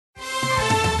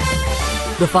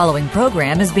The following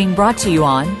program is being brought to you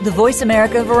on the Voice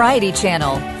America Variety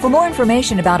Channel. For more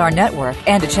information about our network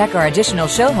and to check our additional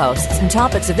show hosts and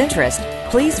topics of interest,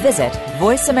 please visit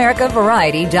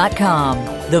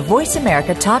voiceamericavariety.com. The Voice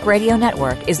America Talk Radio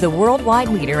Network is the worldwide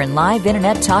leader in live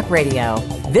Internet talk radio.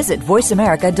 Visit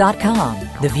voiceamerica.com.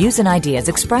 The views and ideas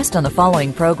expressed on the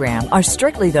following program are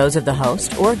strictly those of the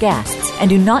host or guests and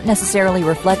do not necessarily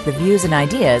reflect the views and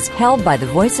ideas held by the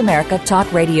Voice America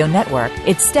Talk Radio Network,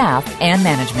 its staff, and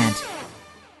management.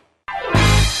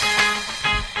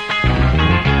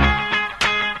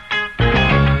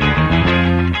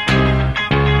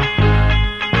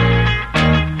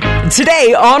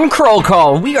 Today on Kroll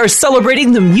Call, we are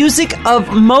celebrating the music of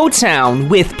Motown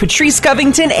with Patrice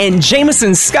Covington and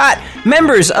Jamison Scott,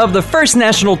 members of the first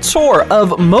national tour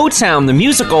of Motown the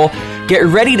musical. Get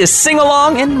ready to sing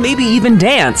along and maybe even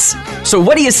dance. So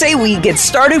what do you say we get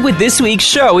started with this week's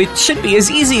show? It should be as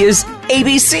easy as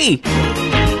ABC.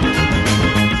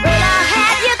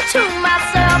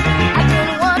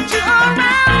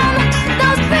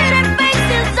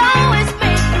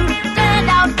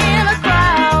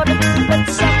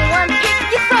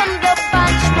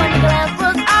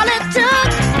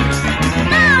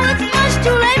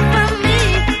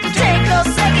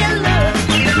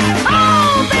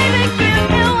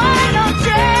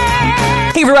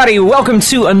 Hey everybody, welcome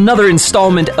to another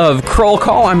installment of Kroll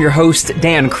Call. I'm your host,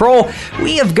 Dan Kroll.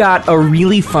 We have got a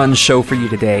really fun show for you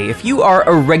today. If you are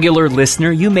a regular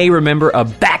listener, you may remember a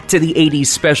Back to the 80s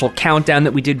special countdown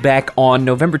that we did back on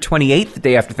November 28th, the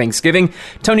day after Thanksgiving.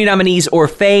 Tony nominees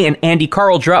Orfeh and Andy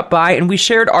Carl dropped by, and we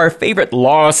shared our favorite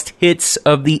lost hits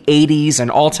of the 80s and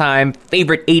all-time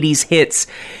favorite 80s hits.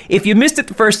 If you missed it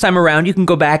the first time around, you can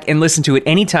go back and listen to it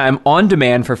anytime on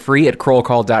demand for free at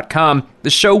krollcall.com. The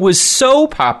show was so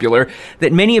popular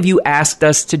that many of you asked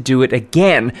us to do it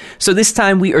again. So this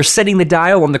time we are setting the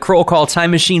dial on the Kroll Call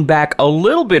time machine back a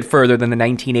little bit further than the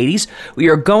 1980s. We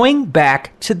are going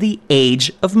back to the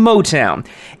age of Motown.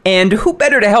 And who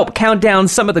better to help count down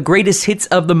some of the greatest hits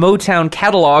of the Motown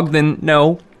catalog than,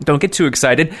 no, don't get too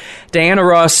excited, Diana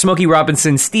Ross, Smokey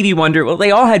Robinson, Stevie Wonder. Well, they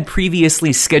all had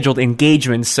previously scheduled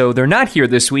engagements, so they're not here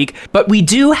this week. But we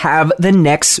do have the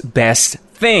next best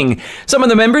thing. Some of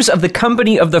the members of the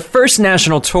company of the first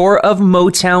national tour of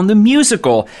Motown the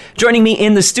musical. Joining me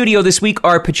in the studio this week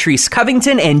are Patrice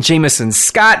Covington and Jamison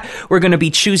Scott. We're going to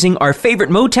be choosing our favorite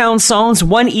Motown songs,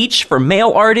 one each for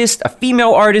male artist, a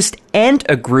female artist, and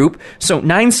a group. So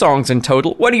 9 songs in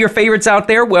total. What are your favorites out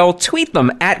there? Well, tweet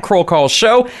them at Kroll Call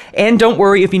Show. And don't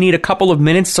worry if you need a couple of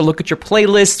minutes to look at your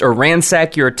playlist or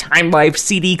ransack your Time Life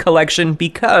CD collection,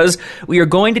 because we are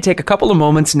going to take a couple of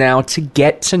moments now to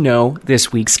get to know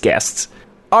this week's guests.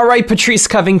 All right, Patrice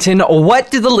Covington, what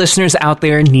do the listeners out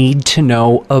there need to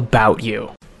know about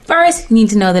you? First, you need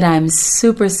to know that I'm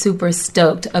super, super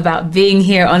stoked about being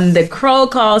here on the Kroll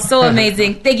Call. So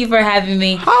amazing. Thank you for having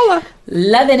me. Holla.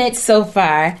 Loving it so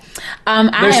far.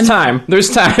 There's time.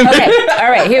 Okay.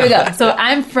 All right. Here we go. So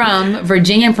I'm from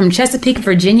Virginia. I'm from Chesapeake,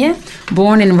 Virginia.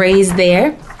 Born and raised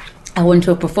there. I went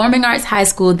to a performing arts high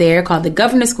school there called the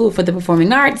Governor School for the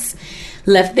Performing Arts.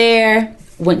 Left there.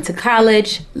 Went to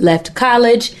college, left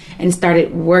college, and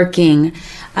started working.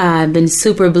 I've been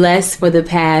super blessed for the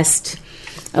past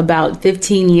about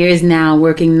 15 years now,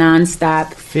 working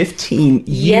nonstop. 15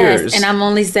 years? Yes, and I'm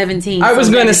only 17. I was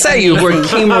going to say, you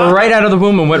came right out of the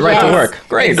womb and went right to work.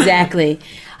 Great. Exactly.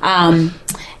 And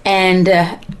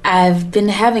I've been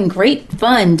having great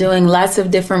fun doing lots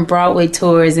of different Broadway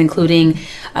tours, including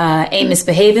Ain't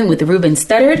Misbehaving with Ruben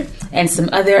Studdard and some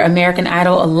other American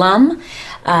Idol alum.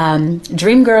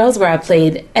 Dreamgirls, where I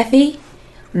played Effie,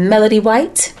 Melody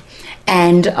White,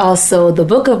 and also The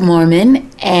Book of Mormon,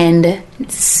 and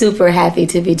super happy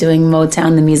to be doing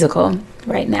Motown the musical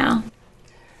right now.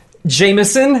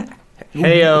 Jamison?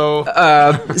 Heyo.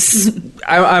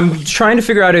 I'm trying to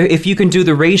figure out if you can do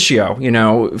the ratio,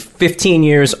 15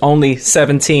 years, only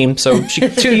 17, so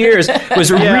 2 years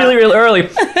was really, really early.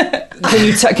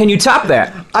 Can you top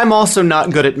that? I'm also not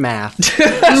good at math.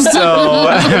 So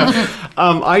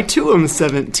I too am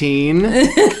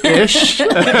 17-ish.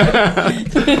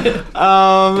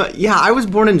 I was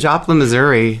born in Joplin,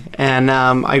 Missouri, and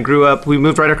I grew up, we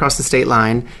moved right across the state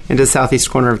line into the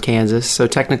southeast corner of Kansas. So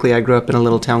technically I grew up in a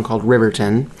little town called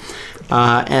Riverton.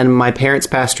 And my parents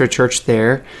pastor a church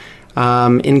there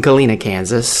in Galena,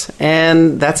 Kansas.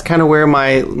 And that's kind of where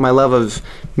my love of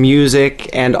music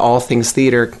and all things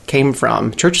theater came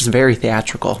from. Church is very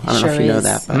theatrical. I don't know if you know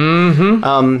that. But,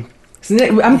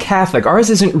 I'm Catholic. Ours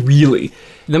isn't really.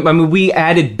 I mean, we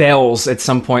added bells at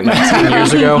some point like 10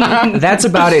 years ago. That's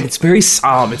about it. It's very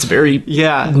solemn. It's very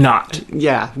not.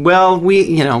 Yeah. Well,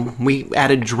 we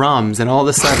added drums, and all of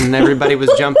a sudden everybody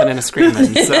was jumping and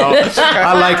screaming. So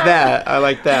I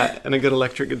like that. And a good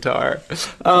electric guitar.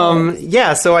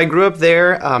 So I grew up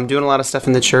there doing a lot of stuff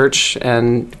in the church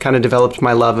and kind of developed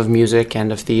my love of music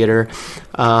and of theater.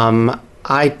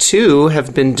 I, too,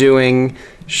 have been doing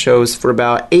shows for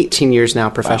about 18 years now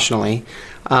professionally.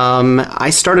 Wow. I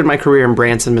started my career in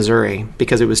Branson, Missouri,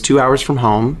 because it was 2 hours from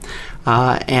home,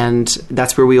 and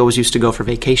that's where we always used to go for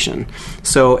vacation.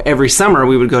 So every summer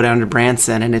we would go down to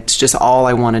Branson, and it's just all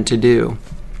I wanted to do.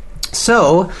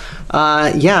 So,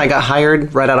 I got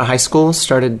hired right out of high school,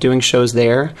 started doing shows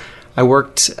there. I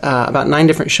worked about 9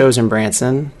 different shows in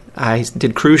Branson. I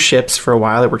did cruise ships for a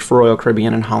while. I worked for Royal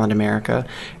Caribbean and Holland America,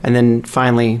 and then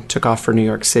finally took off for New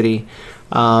York City.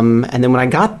 And then when I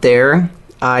got there,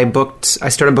 I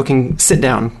started booking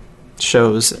sit-down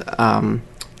shows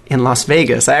in Las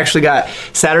Vegas. I actually got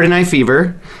Saturday Night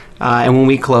Fever, and when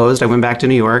we closed, I went back to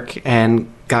New York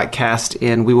and got cast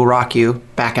in We Will Rock You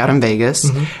back out in Vegas,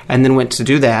 and then went to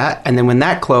do that. And then when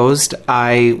that closed,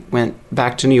 I went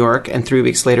back to New York, and 3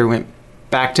 weeks later went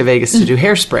back to Vegas to do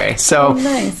Hairspray. So,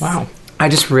 nice. Wow.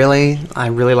 I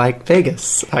really like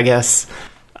Vegas, I guess.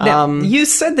 Now, you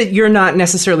said that you're not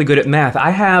necessarily good at math.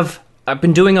 I've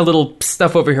been doing a little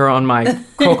stuff over here on my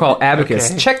Crow Call Abacus.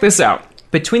 Okay. Check this out.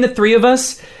 Between the three of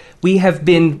us, we have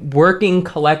been working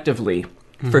collectively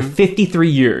for 53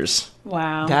 years.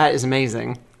 Wow. That is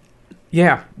amazing.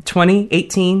 Yeah. 20,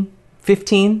 18,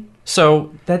 15.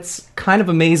 So that's kind of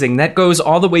amazing. That goes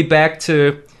all the way back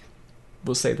to,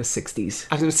 we'll say, the 60s.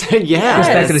 I was going to say,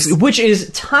 yes. Which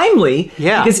is timely.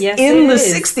 Yeah. Because in the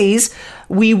 60s,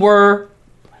 we were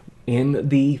in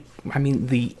the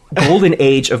golden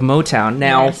age of Motown.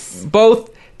 Now, both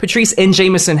Patrice and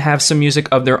Jamison have some music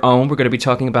of their own. We're going to be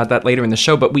talking about that later in the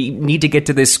show, but we need to get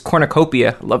to this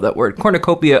cornucopia, I love that word,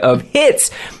 cornucopia of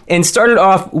hits, and started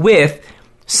off with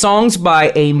songs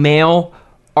by a male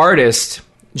artist.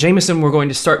 Jamison, we're going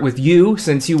to start with you,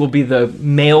 since you will be the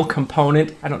male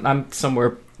component. I'm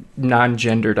somewhere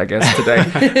non-gendered, I guess, today.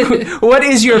 What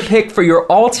is your pick for your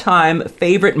all-time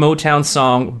favorite Motown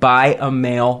song by a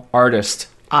male artist?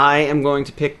 I am going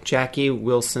to pick Jackie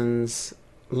Wilson's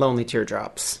Lonely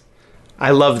Teardrops.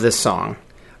 I love this song.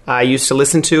 I used to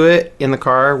listen to it in the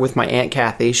car with my Aunt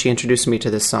Kathy. She introduced me to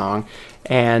this song,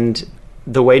 and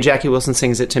the way Jackie Wilson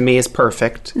sings it to me is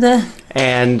perfect.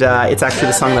 And it's actually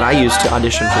the song that I used to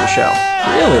audition for the show.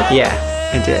 Really? Yeah,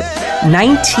 I did.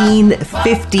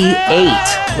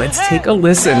 1958. Let's take a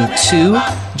listen to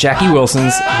Jackie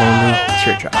Wilson's Lonely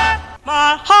Teardrop.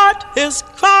 My heart is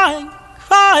crying,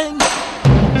 crying.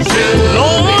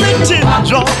 Lonely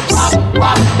teardrops.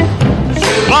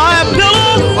 My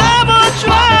pillow never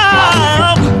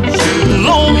dry.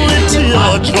 Lonely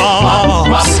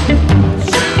teardrops.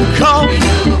 Come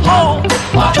home,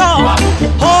 come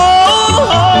home.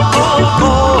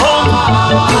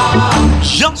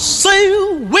 Just say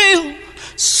you will,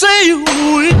 say you will.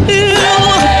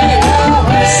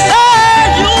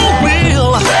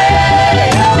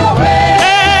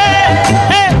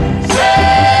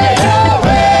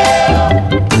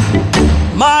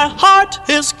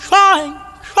 Is crying,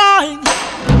 crying,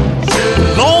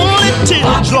 lonely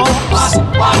teardrops.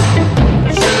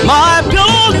 My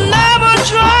pillow never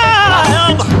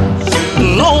dry.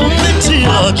 Lonely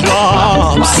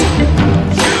teardrops.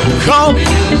 Come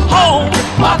home,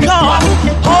 come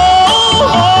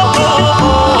home.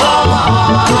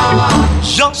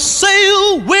 Just say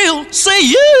you will, say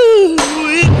you will.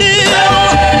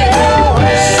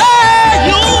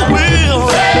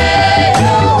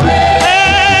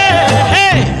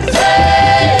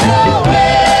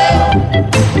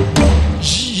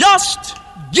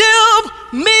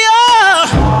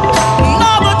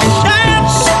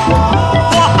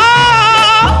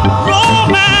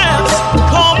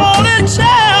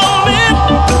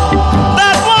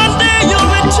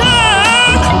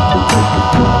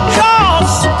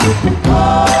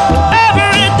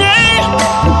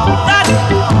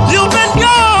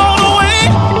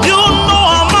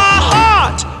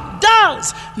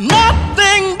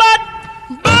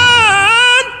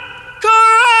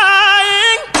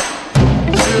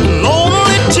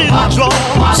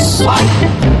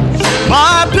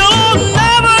 My pillow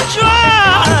never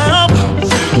dry.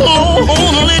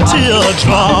 Lonely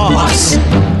teardrops.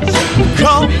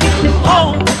 Come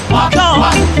home, come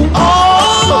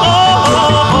home.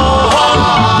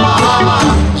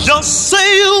 Just say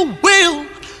you will,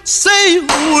 say you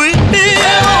will.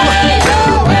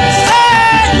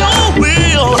 Say you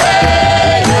will.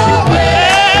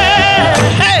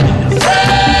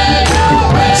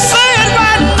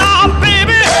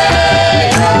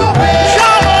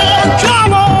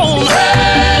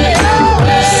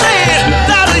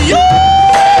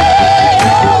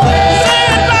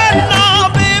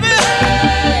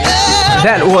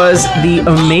 was the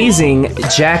amazing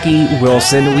Jackie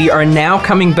Wilson. We are now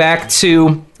coming back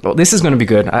to... Well, this is going to be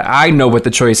good. I know what the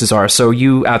choices are, so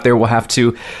you out there will have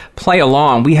to play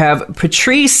along. We have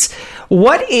Patrice.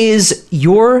 What is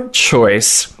your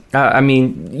choice?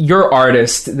 Your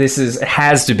artist.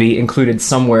 Has to be included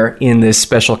somewhere in this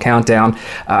special countdown.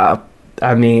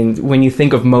 When you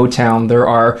think of Motown, there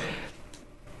are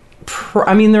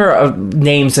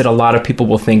names that a lot of people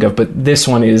will think of, but this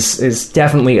one is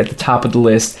definitely at the top of the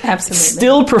list. Absolutely.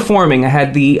 Still performing. I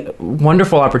had the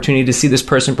wonderful opportunity to see this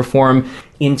person perform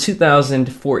in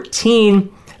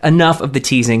 2014. Enough of the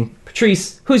teasing.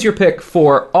 Patrice, who's your pick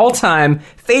for all-time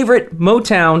favorite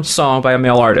Motown song by a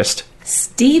male artist?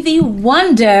 Stevie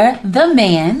Wonder, the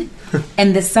man.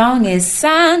 And the song is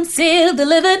Signed, Sealed,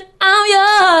 Delivered,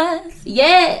 I'm Yours.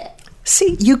 Yeah.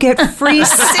 See, you get free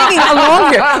singing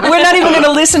along here. We're not even going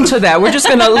to listen to that. We're just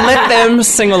going to let them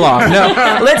sing along. No,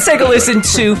 let's take a listen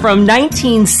to, from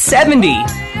 1970,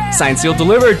 Signed, Sealed,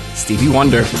 Delivered, Stevie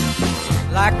Wonder.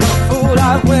 Like a fool,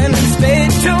 I went and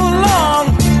stayed too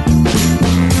long.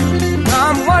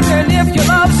 I'm wondering if your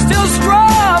love's still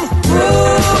strong.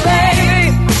 Ooh, baby,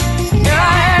 here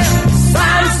I am,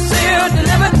 signed, sealed,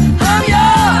 delivered, I'm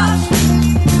yours.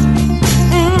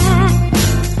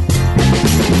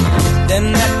 Then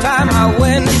that time I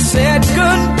went and said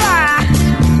goodbye.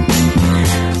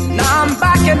 Now I'm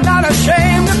back and not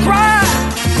ashamed to cry.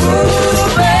 Ooh,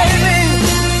 baby,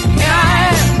 here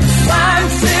I am,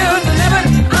 signed, sealed, delivered,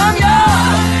 I'm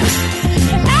yours.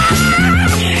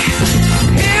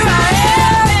 Here I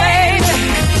am,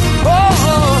 baby.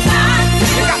 Oh,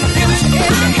 you got the future in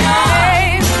your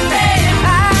hands.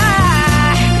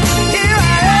 Here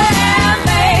I am,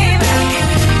 baby.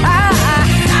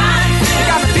 You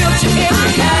got the future in your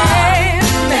hands.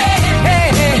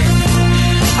 Hey,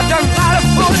 I've done a lot of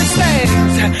foolish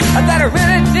things that I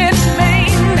really didn't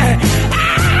mean.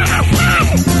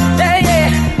 Yeah,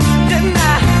 didn't I?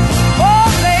 Oh,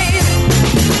 baby,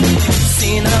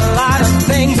 seen a lot of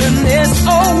things in this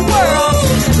old world.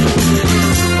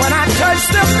 When I touch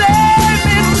them, there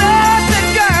means nothing,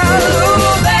 girl.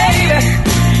 Ooh, baby,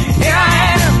 here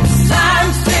I am,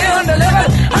 signed, sealed,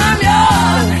 delivered, I'm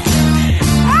yours.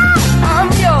 I'm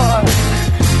yours.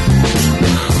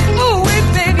 Ooh,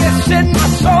 baby, you set my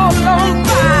soul on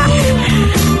fire.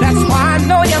 That's why I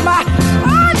know you're my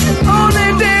only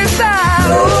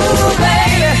desire. Ooh,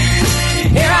 baby,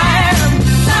 here I am,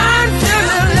 signed, sealed,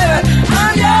 delivered,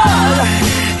 I'm yours.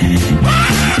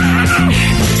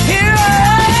 Here I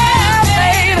am,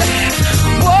 baby.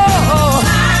 Whoa,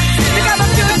 you got the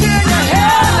future in your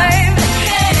hand, baby.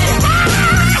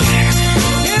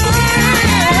 Here I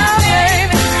am,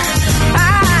 baby.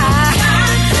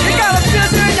 You got the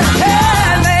future in your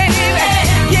hand, baby.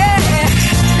 Yeah,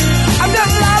 I've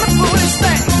done a lot of foolish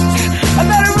things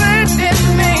that I really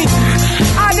didn't mean.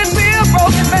 I can be a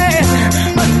broken man,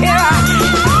 but here I am.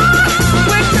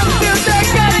 With the future,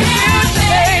 got it here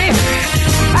today.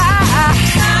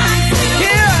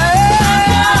 Here I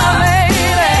am,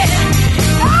 baby.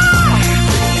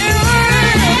 Here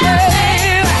I am,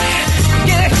 baby.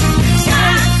 Get it.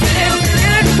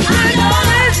 I know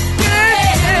it's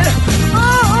good.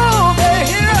 Oh,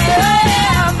 baby, here I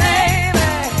am, baby.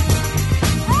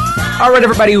 All right,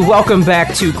 everybody, welcome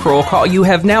back to Kroll Call. You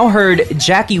have now heard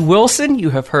Jackie Wilson.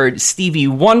 You have heard Stevie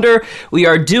Wonder. We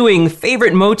are doing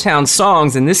favorite Motown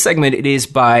songs. In this segment, it is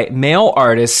by male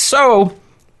artists. So,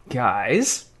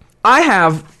 guys,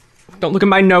 don't look at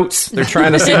my notes. They're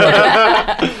trying to see.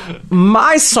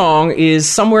 My song is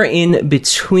somewhere in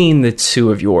between the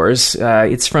two of yours.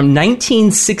 It's from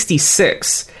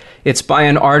 1966. It's by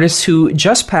an artist who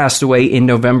just passed away in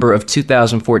November of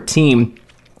 2014.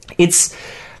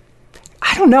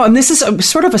 I don't know, and this is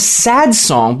sort of a sad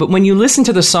song, but when you listen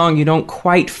to the song, you don't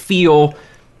quite feel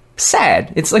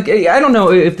sad. It's like, I don't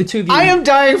know if the two of you... I am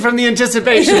dying from the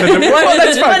anticipation. What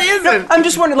is it? I'm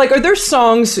just wondering, are there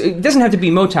songs, it doesn't have to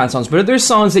be Motown songs, but are there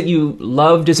songs that you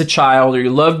loved as a child or you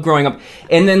loved growing up,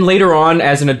 and then later on,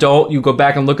 as an adult, you go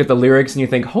back and look at the lyrics and you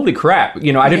think, holy crap, I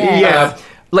didn't... Yeah.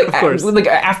 Like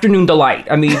Afternoon Delight.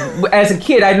 I mean, as a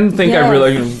kid, I didn't think I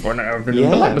really... Afternoon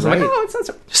Delight. I was like, oh, it's not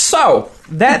so... So,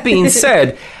 that being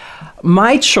said,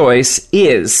 my choice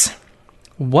is...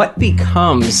 What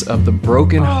Becomes of the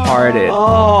Broken-Hearted?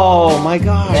 Oh, my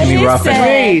gosh. Jimmy Ruffin.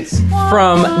 Great.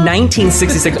 From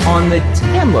 1966 on the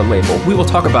Tamla label. We will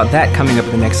talk about that coming up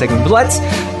in the next segment. But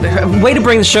way to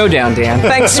bring the show down, Dan.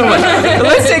 Thanks so much.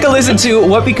 Let's take a listen to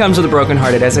What Becomes of the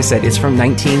Broken-Hearted. As I said, it's from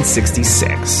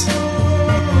 1966.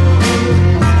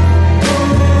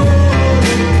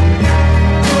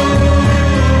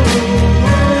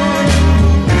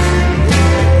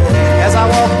 As I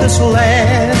walk this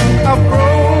land of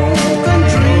broken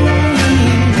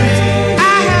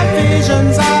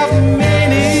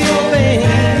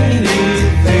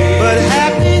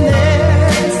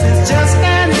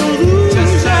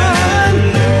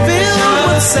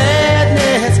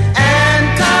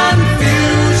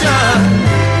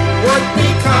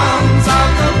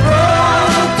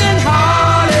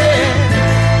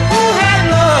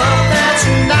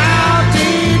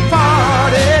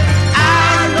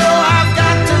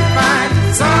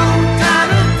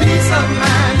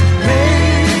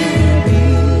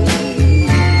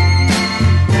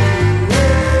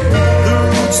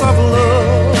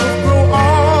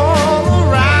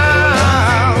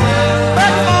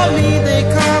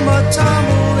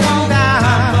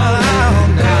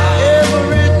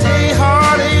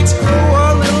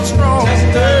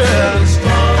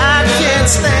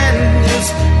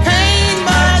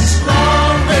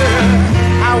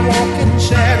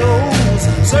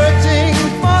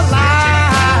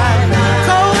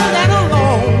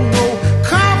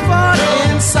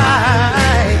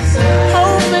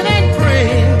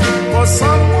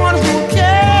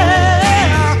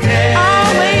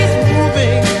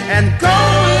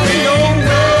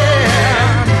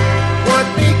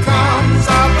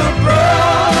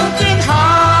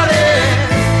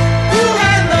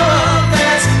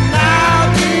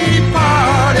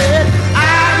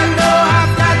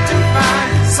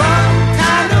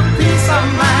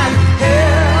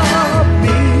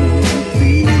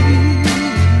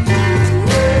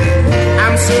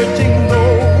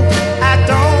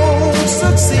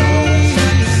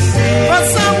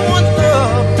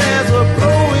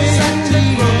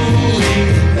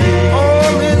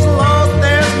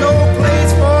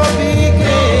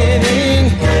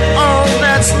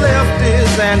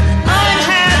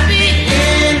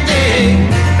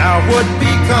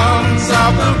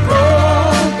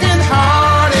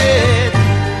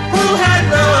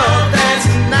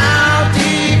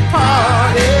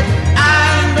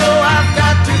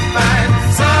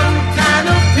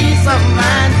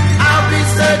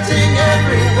searching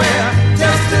everywhere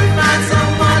just to find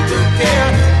someone to care.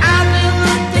 I've been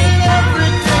looking every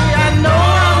day. I know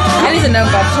I need to know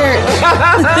about church.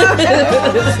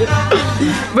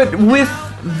 But with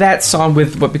that song,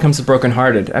 with What Becomes the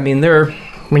Brokenhearted, I mean,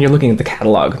 when you're looking at the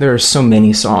catalog, there are so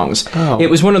many songs. Oh. It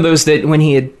was one of those that when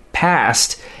he had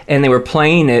passed and they were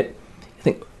playing it, I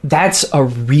think that's a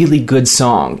really good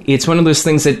song. It's one of those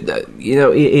things that,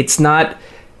 it's not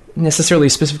necessarily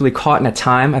specifically caught in a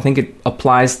time. I think it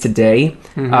applies today.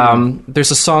 Mm-hmm. There's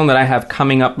a song that I have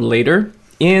coming up later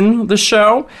in the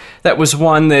show that was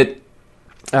one that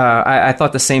I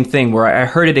thought the same thing, where I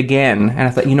heard it again, and I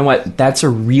thought, you know what, that's a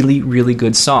really, really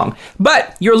good song.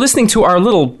 But you're listening to our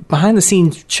little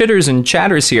behind-the-scenes chitters and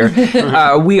chatters here.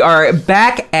 We are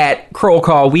back at Kroll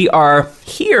Call. We are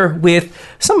here with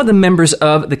some of the members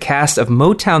of the cast of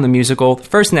Motown the Musical, the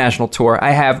first national tour.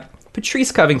 I have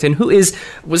Patrice Covington, who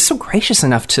was so gracious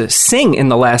enough to sing in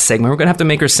the last segment. We're going to have to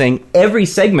make her sing every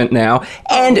segment now.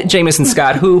 And Jamison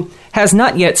Scott, who has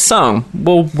not yet sung.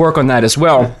 We'll work on that as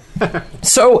well.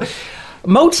 So,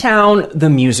 Motown the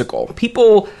Musical.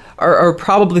 People are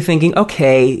probably thinking,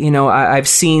 okay, I've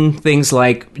seen things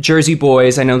like Jersey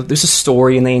Boys. I know that there's a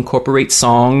story and they incorporate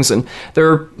songs, and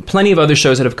there are plenty of other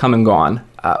shows that have come and gone.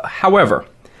 However,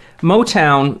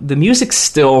 Motown, the music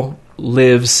still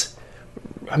lives,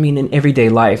 in everyday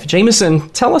life. Jamison,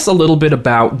 tell us a little bit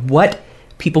about what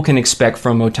people can expect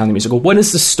from Motown the Musical. What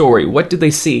is the story? What do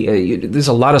they see? There's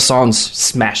a lot of songs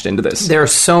smashed into this. There are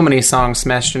so many songs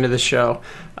smashed into the show.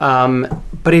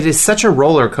 But it is such a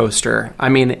roller coaster.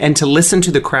 And to listen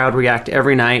to the crowd react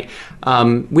every night.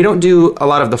 We don't do a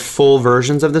lot of the full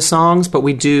versions of the songs, but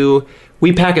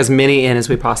we pack as many in as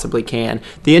we possibly can.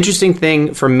 The interesting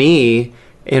thing for me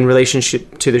in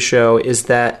relationship to the show is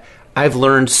that I've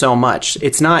learned so much.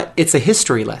 It's a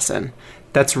history lesson.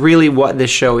 That's really what this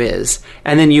show is.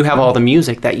 And then you have all the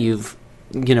music that you've,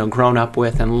 grown up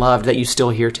with and loved that you still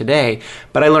hear today.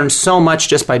 But I learned so much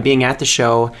just by being at the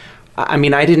show.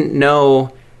 I didn't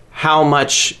know how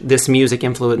much this music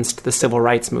influenced the civil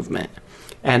rights movement.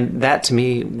 And that to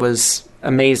me was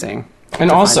amazing.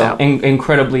 And also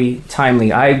incredibly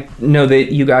timely. I know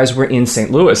that you guys were in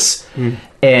St. Louis.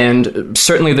 And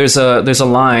certainly there's a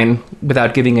line,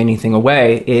 without giving anything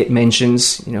away, it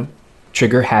mentions,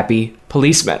 trigger happy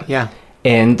policemen. Yeah.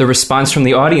 And the response from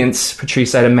the audience,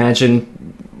 Patrice, I'd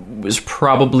imagine, was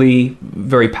probably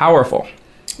very powerful.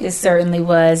 It certainly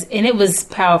was. And it was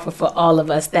powerful for all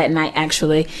of us that night,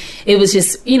 actually. It was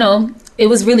just, it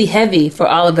was really heavy for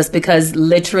all of us because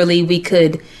literally we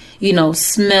could,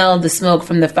 smell the smoke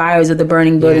from the fires of the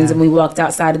burning buildings when we walked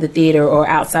outside of the theater or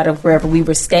outside of wherever we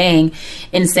were staying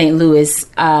in St. Louis.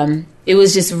 It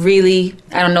was just really,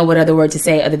 I don't know what other word to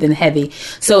say other than heavy.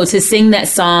 So to sing that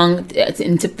song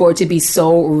and for it to be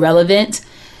so relevant,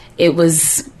 it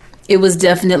was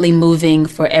definitely moving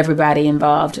for everybody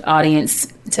involved,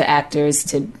 audience to actors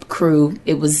to crew.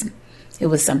 It was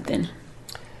something.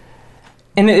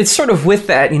 And it's sort of with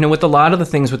that, with a lot of the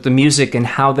things with the music and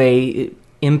how they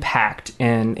impact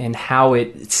and how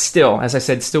it still, as I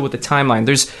said, still with the timeline.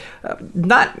 There's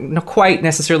not quite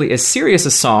necessarily as serious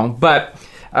a song, but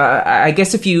I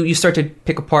guess if you start to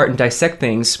pick apart and dissect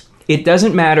things, it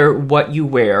doesn't matter what you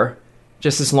wear,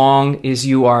 just as long as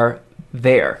you are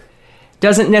there.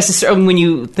 Doesn't necessarily, when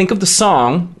you think of the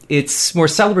song, it's more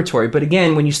celebratory. But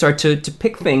again, when you start to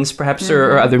pick things, perhaps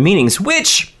there are other meanings,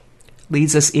 which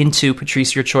leads us into,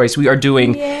 Patrice, your choice. We are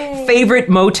doing favorite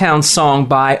Motown song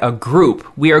by a group.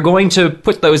 We are going to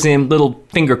put those in little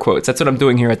finger quotes. That's what I'm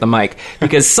doing here at the mic,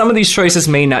 because some of these choices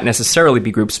may not necessarily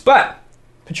be groups. But,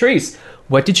 Patrice,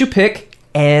 what did you pick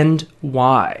and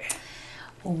why?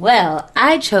 Well,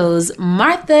 I chose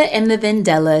Martha and the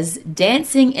Vandellas,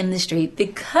 Dancing in the Street,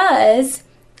 because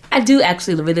I do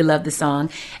actually really love the song.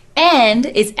 And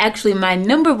it's actually my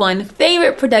number one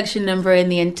favorite production number in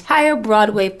the entire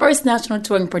Broadway first national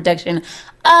touring production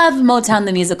of Motown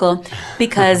the Musical,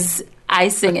 because I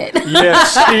sing it.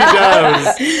 Yes, she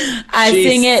does. I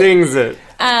sing it. She sings it.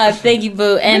 Thank you,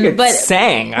 Boo.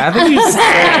 Sang. I think you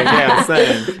sang.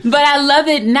 sang. But I love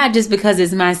it not just because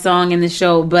it's my song in the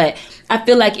show, but I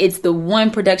feel like it's the one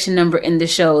production number in the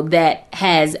show that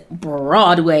has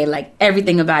Broadway, like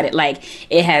everything about it. Like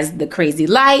it has the crazy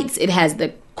lights, it has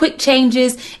the quick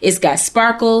changes, it's got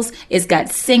sparkles, it's got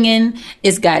singing,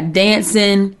 it's got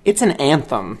dancing. It's an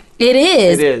anthem. It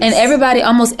is. It is. And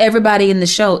almost everybody in the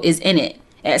show is in it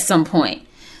at some point.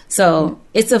 So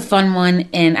it's a fun one,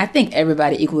 and I think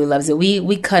everybody equally loves it.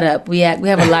 We cut up. We have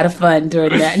a lot of fun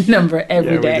during that number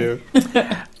every day. We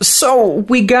do. So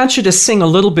we got you to sing a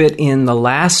little bit in the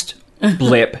last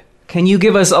blip. Can you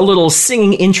give us a little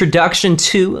singing introduction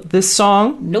to this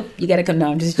song? Nope, you gotta come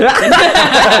down. Just I'll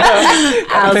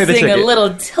sing a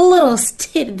little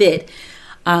tidbit.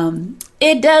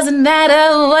 It doesn't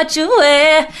matter what you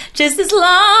wear, just as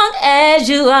long as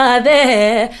you are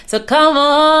there. So come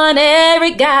on,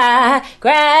 every guy,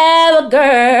 grab a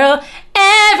girl.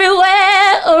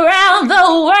 Everywhere around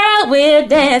the world we're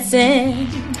dancing.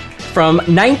 From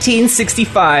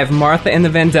 1965, Martha and the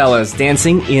Vandellas,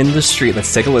 Dancing in the Street.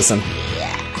 Let's take a listen.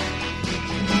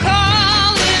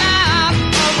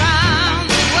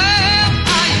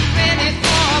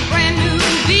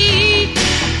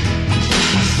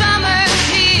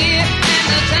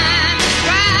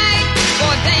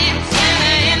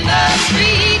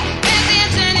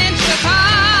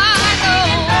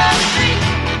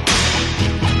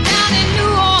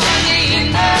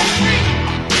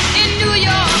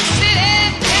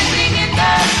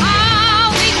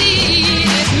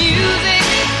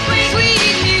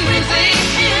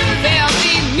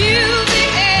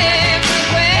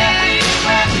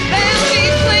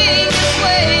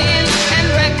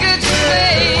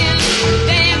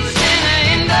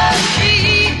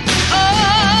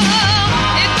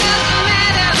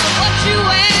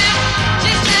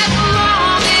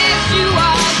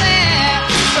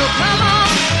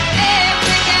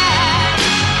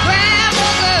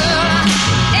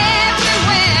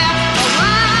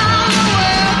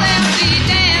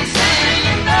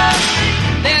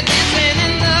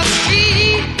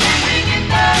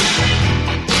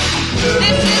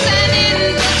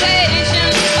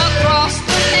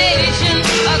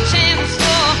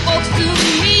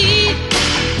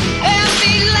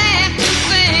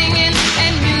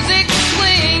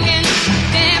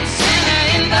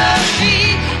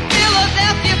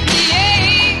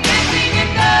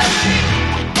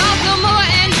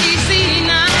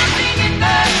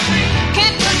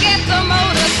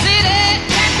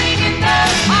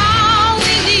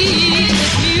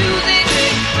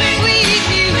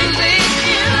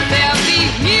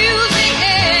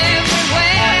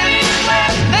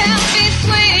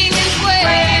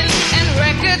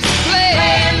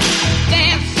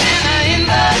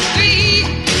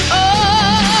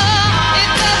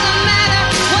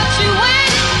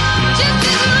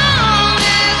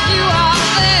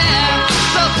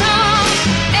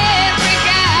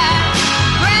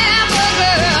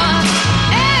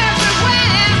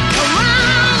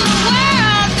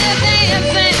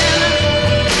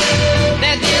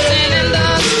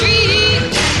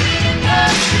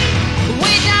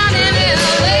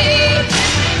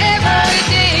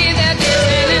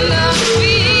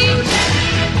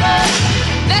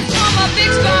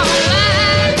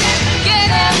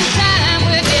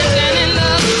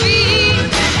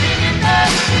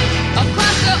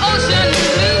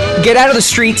 Get out of the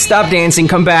street, stop dancing,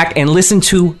 come back, and listen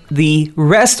to the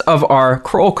rest of our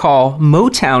Kroll Call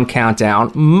Motown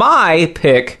Countdown. My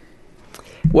pick,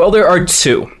 well, there are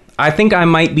two. I think I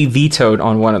might be vetoed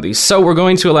on one of these. So we're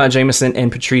going to allow Jamison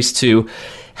and Patrice to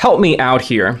help me out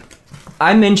here.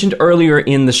 I mentioned earlier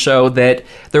in the show that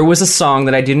there was a song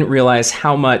that I didn't realize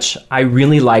how much I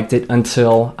really liked it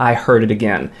until I heard it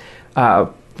again. I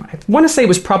want to say it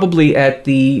was probably at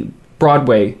the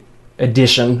Broadway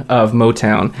edition of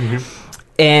Motown.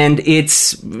 And it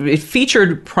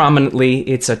featured prominently.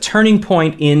 It's a turning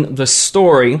point in the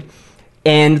story,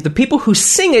 and the people who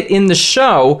sing it in the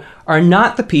show are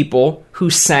not the people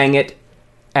who sang it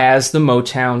as the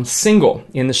Motown single.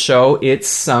 In the show, it's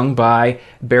sung by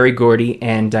Berry Gordy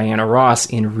and Diana Ross.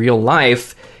 In real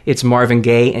life, it's Marvin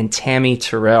Gaye and Tammy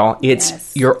Terrell.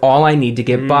 It's You're All I Need to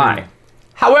Get By.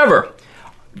 However,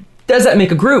 does that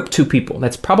make a group? Two people.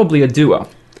 That's probably a duo.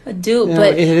 A duo,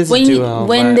 but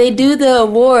when they do the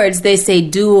awards, they say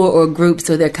duo or group,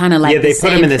 so they're kind of like they put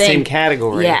them in the same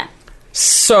category. Yeah.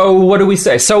 So what do we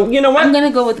say? So you know what? I'm gonna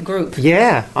go with group.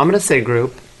 Yeah, I'm gonna say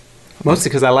group, mostly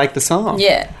because I like the song.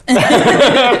 Yeah.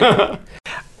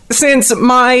 Since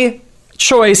my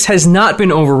choice has not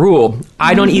been overruled,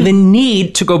 I don't even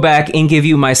need to go back and give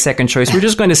you my second choice. We're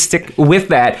just going to stick with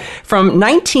that. From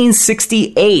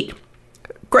 1968.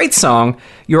 Great song,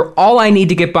 You're All I Need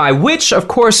to Get By, which, of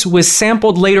course, was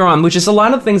sampled later on, which is a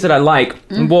lot of things that I like.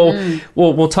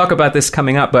 We'll talk about this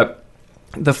coming up, but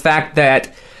the fact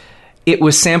that it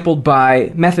was sampled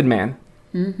by Method Man.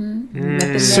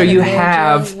 So you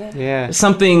have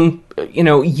something,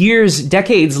 years,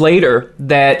 decades later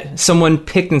that someone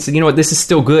picked and said, you know what, this is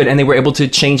still good, and they were able to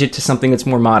change it to something that's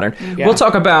more modern. We'll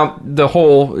talk about the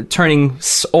whole turning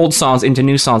old songs into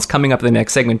new songs coming up in the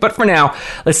next segment. But for now,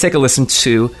 let's take a listen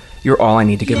to You're All I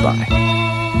Need to Get By.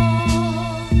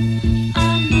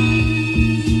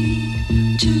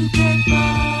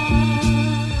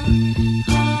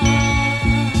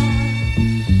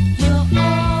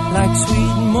 like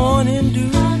sweet morning dew.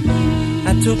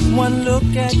 I took one look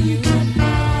at you,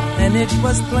 and it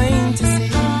was plain to see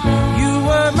you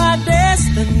were my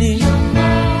destiny.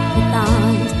 With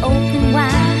arms open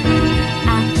wide, I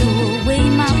threw away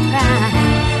my pride.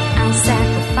 I'll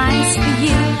sacrifice for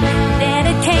you,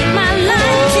 dedicate my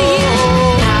life to you.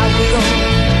 I'll go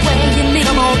where you lead.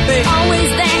 Come on, baby. Always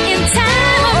there in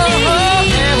time of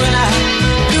need. And when I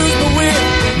lose the will,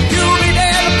 you'll be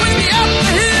there to push me up the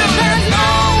hill. There's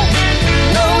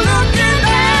no looking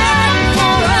back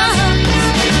for us.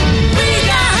 We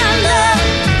got love,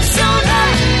 so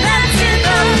that's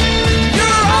enough.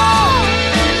 You're all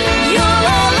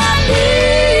I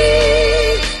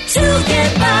need to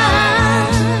get by.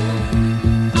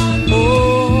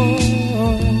 Oh,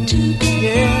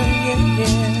 yeah.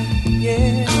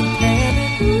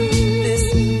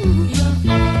 Listen,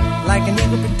 like an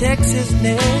eagle protects his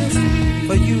nest,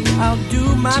 for you I'll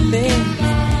do my best.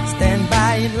 Stand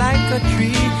by you like a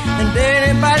tree, and dare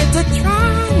anybody to try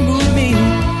and move me.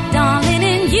 Darling,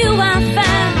 in you I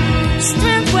found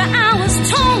strength where I was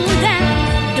torn down.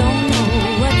 Don't know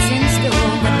what's in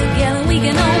store, but together we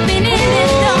can open any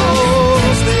door.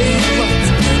 Baby, What's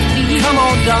good for you? come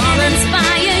on, darling.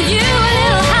 Inspire you a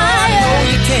little higher. Oh,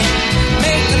 you can't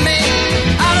make the man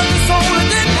out of the soul that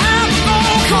didn't have a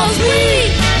goal. 'Cause we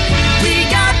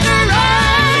got the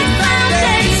right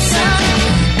foundation,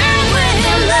 and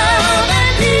we're love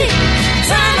and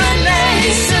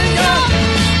determination.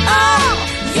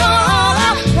 You're all I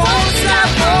won't stop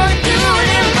for doing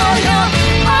it for you.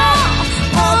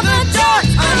 All the joy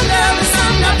under the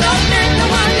sun, I don't make the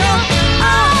one you're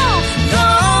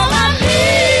all I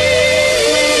need.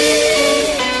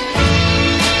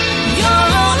 You're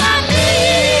all I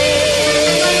need.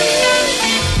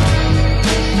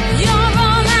 You're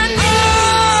all I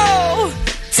need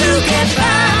to get by.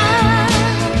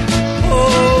 Oh,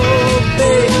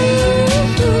 baby.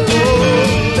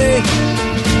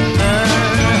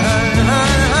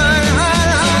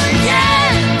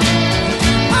 Yeah.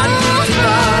 I need you,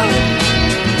 darling.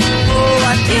 Oh, I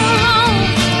You're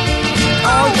need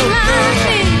all all your I things.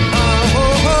 need. I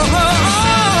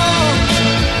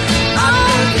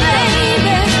Oh,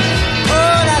 baby.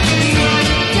 all I need.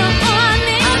 You're all I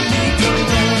need. I need you,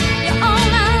 darling. You're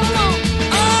all I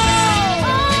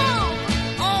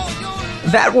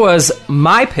want. That was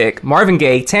my pick, Marvin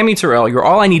Gaye, Tammy Terrell, You're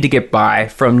All I Need to Get By,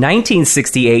 from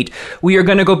 1968. We are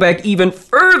going to go back even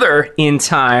further in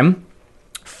time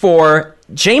for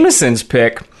Jamison's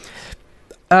pick.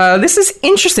 This is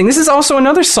interesting. This is also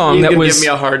another song You that can was... give me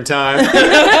a hard time.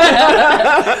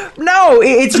 No,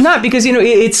 it's not, because,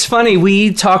 it's funny.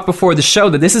 We talked before the show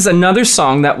that this is another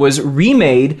song that was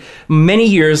remade many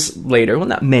years later. Well,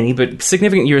 not many, but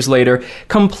significant years later.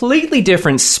 Completely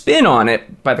different spin on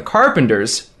it by the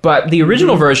Carpenters. But the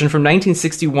original version from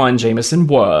 1961, Jamison,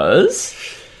 was...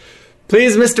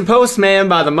 Please, Mr. Postman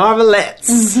by the Marvelettes.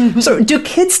 So, do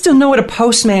kids still know what a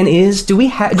postman is? Do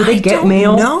they get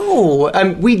mail? No,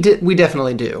 we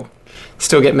definitely do.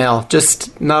 Still get mail,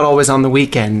 just not always on the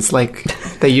weekends like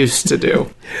they used to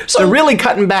do. So they're really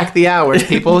cutting back the hours,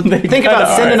 people. Think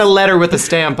about sending a letter with a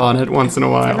stamp on it once in a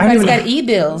while. Everybody's got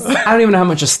e-bills. I don't even know how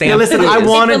much a stamp Yeah, listen, is.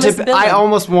 I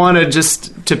almost wanted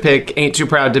just to pick Ain't Too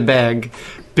Proud to Beg,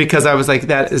 because I was like,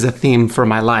 that is a theme for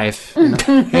my life.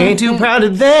 Ain't too proud to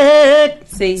beg,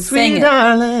 See, sweet sing it.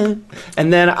 darling.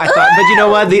 And then I thought, but you know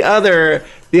what? The other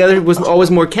was always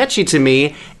more catchy to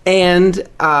me. And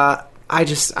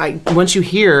once you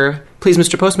hear Please,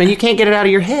 Mr. Postman, you can't get it out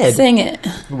of your head. Sing it.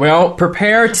 Well,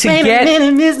 prepare to Wait get... a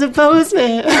minute, Mr.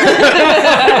 Postman.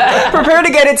 Prepare to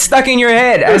get it stuck in your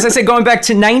head. As I said, going back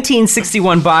to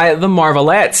 1961 by the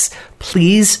Marvelettes.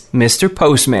 Please, Mr.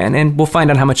 Postman. And we'll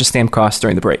find out how much a stamp costs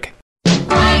during the break.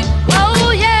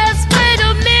 Oh, yes, wait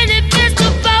a minute, Mr.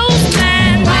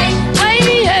 Postman. Wait,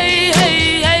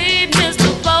 hey, Mr.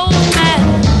 Postman.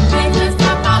 Mr.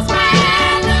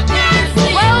 Postman, look and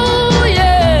see. Oh,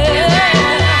 yeah.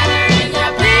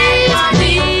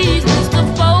 Please, Mr.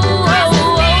 Postman.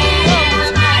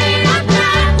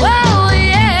 Oh,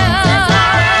 yeah.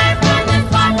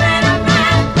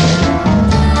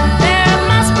 There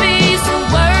must be some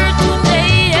word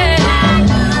today,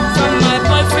 yeah, from my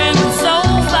boyfriend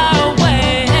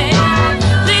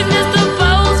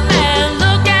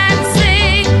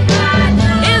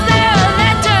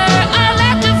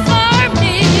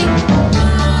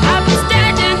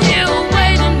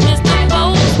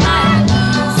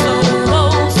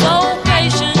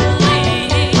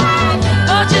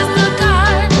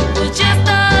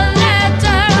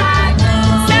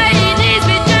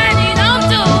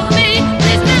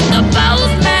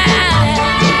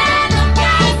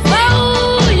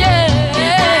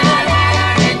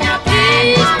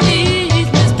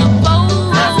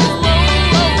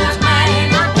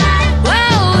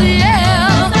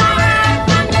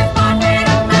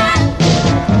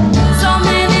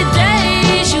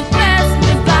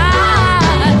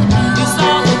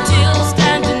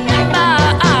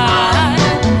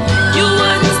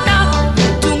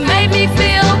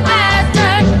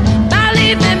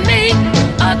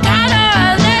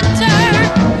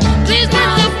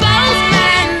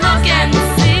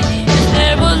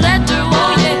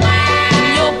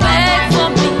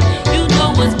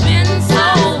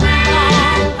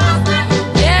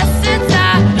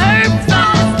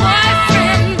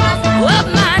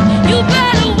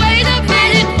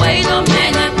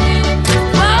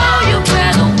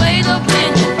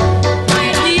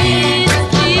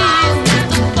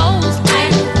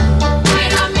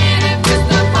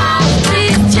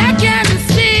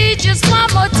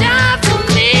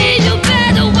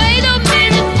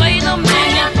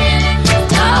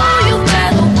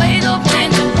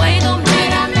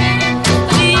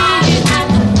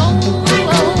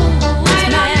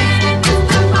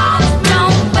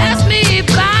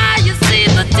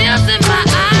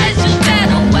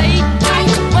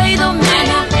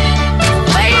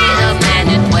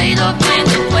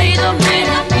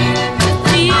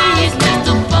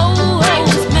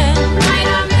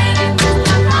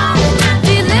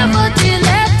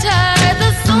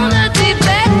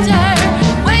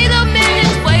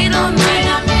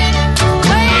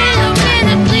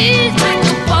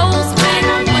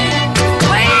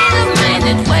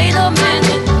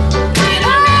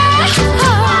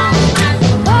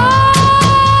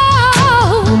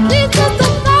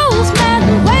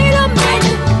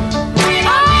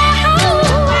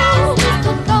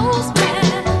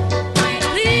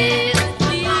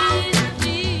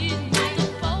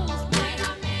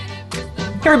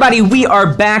everybody, we are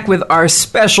back with our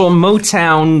special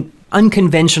Motown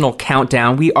unconventional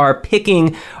countdown. We are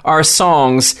picking our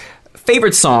songs,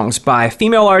 favorite songs by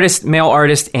female artist, male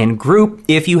artist, and group.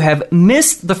 If you have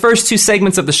missed the first two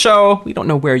segments of the show, we don't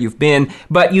know where you've been,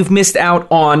 but you've missed out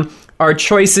on our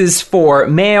choices for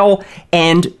male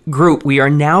and group. We are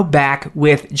now back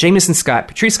with Jamison Scott,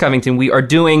 Patrice Covington. We are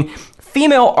doing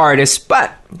female artists,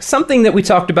 but something that we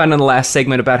talked about in the last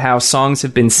segment about how songs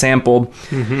have been sampled.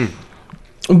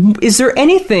 Is there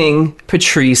anything,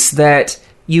 Patrice, that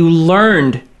you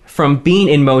learned from being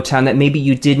in Motown that maybe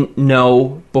you didn't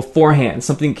know beforehand?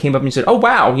 Something came up and you said, oh,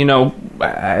 wow,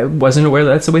 I wasn't aware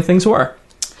that's the way things were.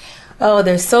 Oh,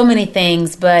 there's so many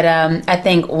things, but I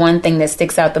think one thing that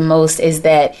sticks out the most is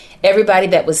that everybody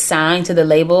that was signed to the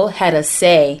label had a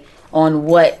say on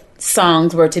what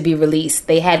songs were to be released.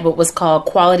 They had what was called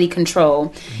quality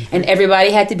control, and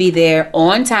everybody had to be there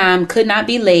on time, could not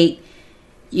be late.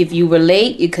 If you were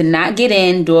late, you could not get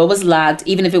in, door was locked.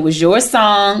 Even if it was your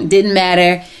song, didn't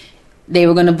matter. They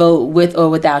were going to vote with or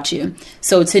without you.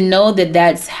 So to know that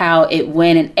that's how it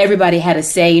went and everybody had a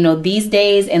say, these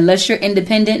days, unless you're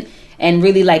independent and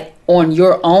really like on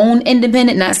your own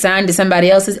independent, not signed to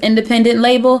somebody else's independent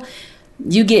label,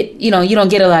 you get, you don't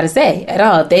get a lot of say at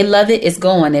all. If they love it, it's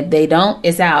going. If they don't,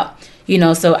 it's out.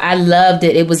 So I loved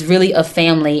it. It was really a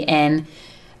family, and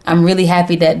I'm really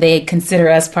happy that they consider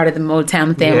us part of the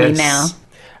Motown family now.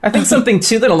 I think something,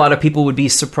 too, that a lot of people would be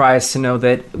surprised to know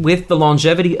that with the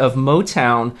longevity of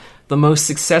Motown, the most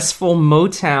successful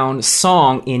Motown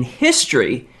song in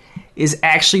history is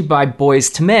actually by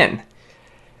Boyz II Men.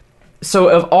 So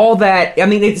of all that,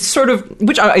 it's sort of,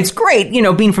 which it's great,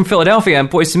 being from Philadelphia and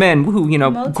Boyz II Men,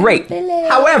 woohoo, great. Philly.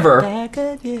 However,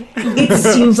 it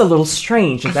seems a little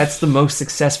strange that that's the most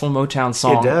successful Motown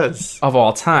song of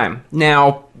all time.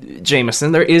 Now,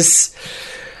 Jamison, there is,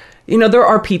 there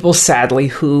are people, sadly,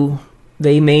 who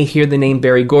they may hear the name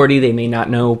Berry Gordy, they may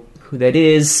not know who that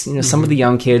is. Some of the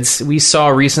young kids we saw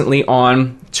recently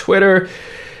on Twitter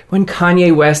when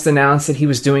Kanye West announced that he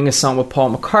was doing a song with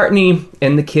Paul McCartney,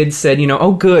 and the kids said,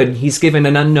 oh, good, he's given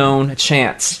an unknown a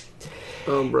chance.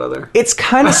 Oh, brother. It's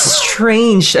kind of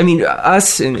strange.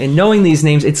 Us and knowing these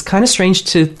names, it's kind of strange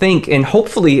to think, and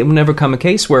hopefully it will never come a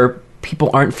case where people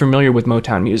aren't familiar with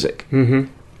Motown music.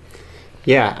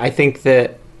 Yeah, I think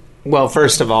that, well,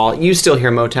 first of all, you still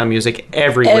hear Motown music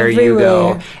everywhere you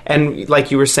go. And like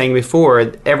you were saying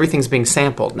before, everything's being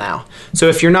sampled now. So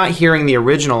if you're not hearing the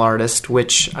original artist,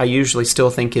 which I usually still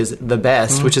think is the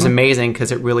best, which is amazing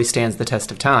because it really stands the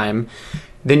test of time,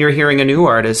 then you're hearing a new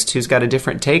artist who's got a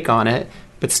different take on it.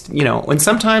 But, and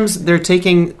sometimes they're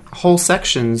taking whole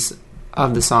sections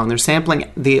of the song. They're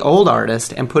sampling the old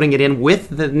artist and putting it in with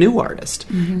the new artist.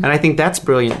 And I think that's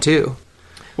brilliant, too.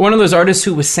 One of those artists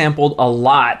who was sampled a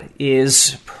lot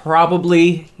is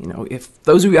probably, if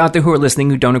those of you out there who are listening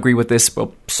who don't agree with this,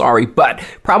 well, sorry, but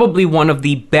probably one of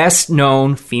the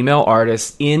best-known female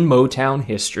artists in Motown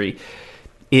history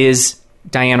is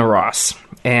Diana Ross.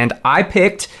 And I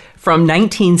picked from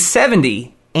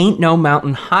 1970, Ain't No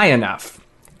Mountain High Enough,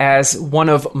 as one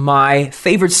of my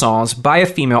favorite songs by a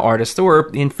female artist.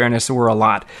 In fairness, there were a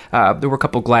lot. There were a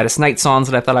couple Gladys Knight songs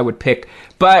that I thought I would pick,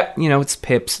 but, it's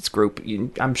Pips, it's group.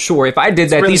 I'm sure if I did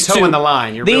that, really these two the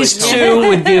line. These two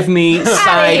would give me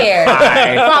side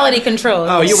eye. Quality control.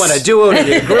 Oh, you want a duo to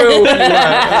get a group.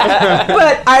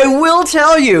 But I will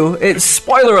tell you,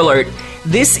 spoiler alert,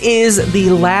 this is the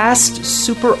last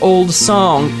super old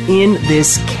song in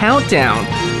this countdown.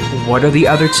 What are the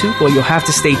other two? Well, you'll have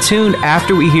to stay tuned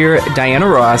after we hear Diana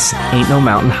Ross, Ain't No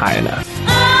Mountain High Enough.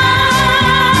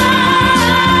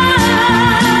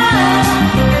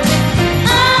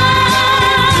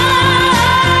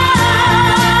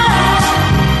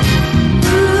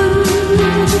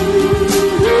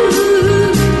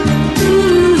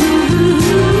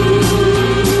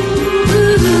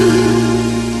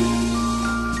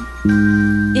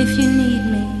 If you need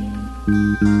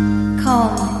me,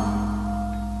 call me.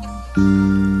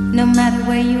 No matter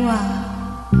where you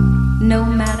are, no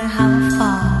matter how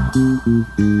far,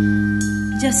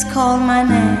 just call my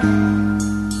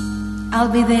name. I'll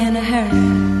be there in a hurry.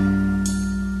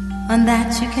 On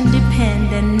that you can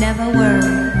depend and never worry.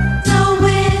 No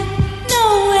wind, no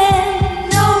wind,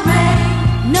 no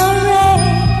rain, no rain.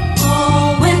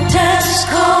 Oh, winter's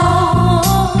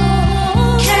cold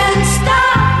can't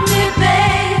stop me,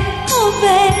 babe. Oh,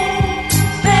 babe.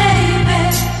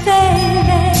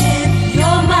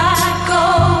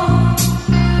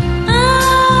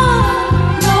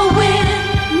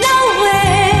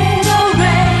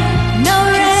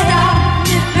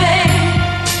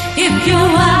 If you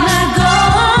wanna go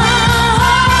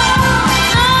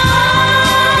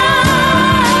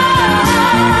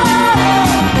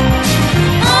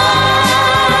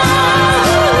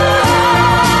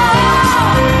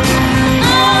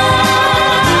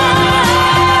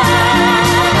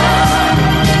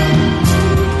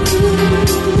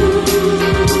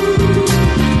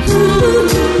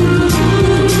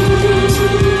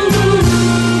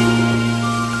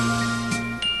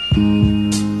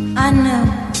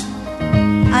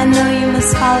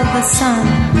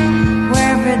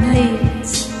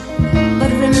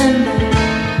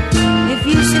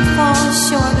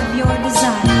your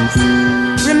desires.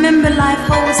 Remember, life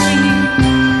holds for you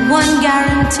one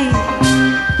guarantee.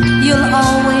 You'll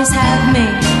always have me.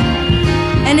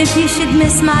 And if you should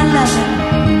miss my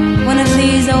loving one of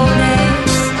these old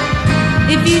days,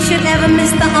 if you should ever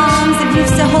miss the arms that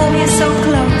used to hold you so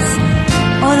close,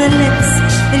 or the lips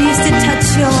that used to touch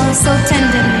yours so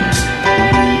tenderly,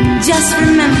 just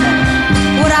remember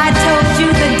what I told you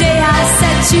the day I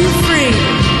set you free.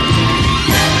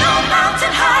 No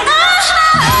mountain high enough,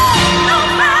 no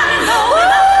valley low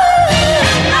enough,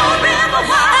 no river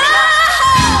wide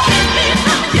enough, keep me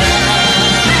from you.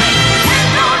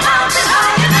 Ain't no mountain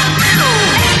high enough,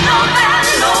 ain't no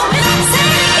valley low enough,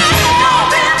 ain't no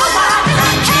river wide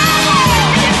enough, keep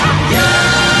me from you.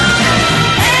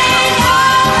 Ain't no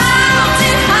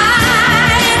mountain high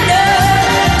enough,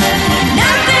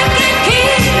 nothing can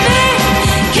keep me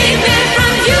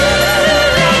from you.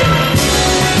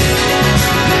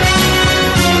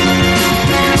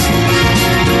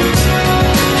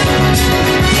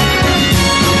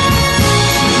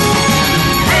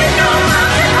 Ain't no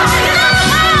mountain high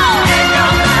enough, ain't no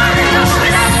valley low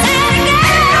enough,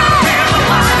 ain't no river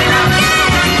wide enough, keep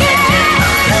me from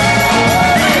you.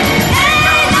 Ain't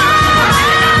no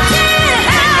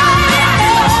mountain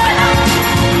high enough,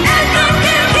 nothing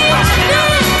can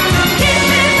keep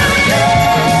me from you.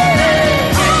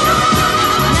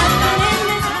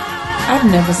 I've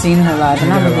never seen her live,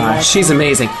 and I really like She's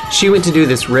amazing. She went to do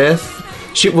this riff.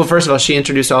 Well, first of all, she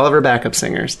introduced all of her backup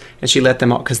singers, and she let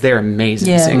them all, because they're amazing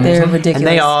Yeah, singers. they're ridiculous. And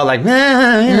they all like,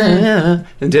 and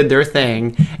did their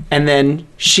thing. And then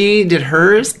she did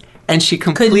hers, and she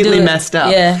completely do it. messed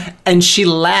up. Yeah. And she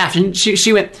laughed, and she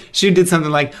did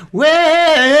something like,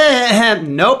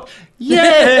 nope.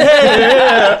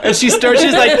 Yeah, and she's like,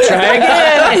 try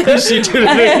again. And she did it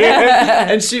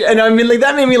again, and I mean, like,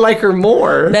 that made me like her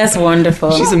more. That's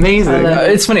wonderful. She's amazing. I love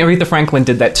it. It's funny, Aretha Franklin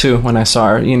did that too when I saw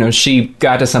her. You know, she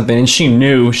got to something and she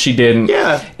knew she didn't.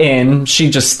 Yeah. And she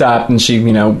just stopped and she,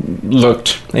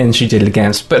 looked and she did it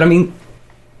again. But I mean,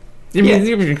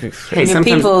 Hey, sometimes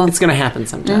people- it's going to happen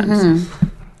sometimes.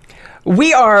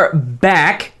 we are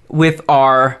back with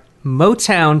our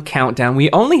Motown countdown.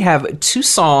 We only have 2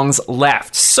 songs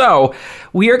left, so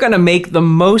we are going to make the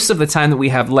most of the time that we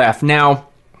have left. Now,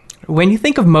 when you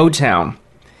think of Motown,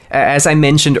 as I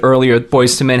mentioned earlier,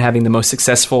 Boyz II Men having the most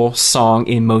successful song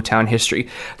in Motown history,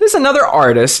 there's another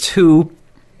artist who,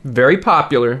 very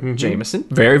popular, Jamison,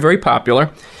 very, very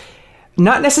popular.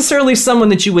 Not necessarily someone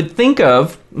that you would think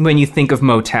of when you think of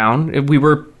Motown.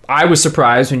 I was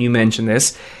surprised when you mentioned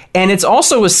this. And it's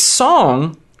also a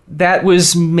song that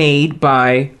was made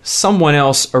by someone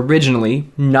else originally,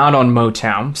 not on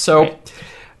Motown. So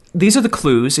these are the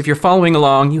clues. If you're following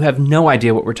along, you have no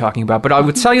idea what we're talking about. But I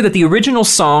would tell you that the original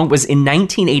song was in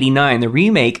 1989. The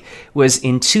remake was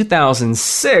in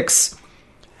 2006.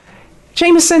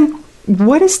 Jamison,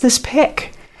 what is this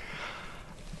pick?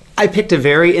 I picked a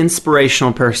very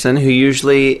inspirational person who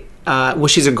usually,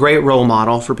 she's a great role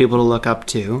model for people to look up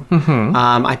to.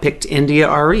 I picked India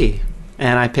Arie,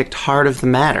 and I picked Heart of the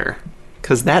Matter,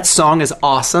 because that song is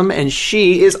awesome, and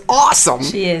she is awesome.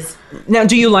 She is. Now,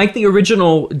 do you like the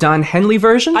original Don Henley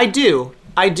version? I do.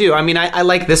 I mean, I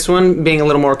like this one being a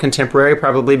little more contemporary,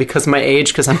 probably because of my age,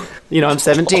 because I'm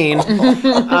 17.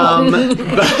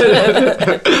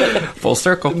 Full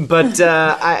circle. But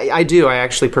I do. I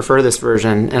actually prefer this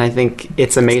version, and I think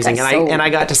it's amazing. And I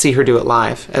got to see her do it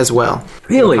live as well.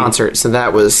 Really? In concert, so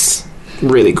that was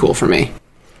really cool for me.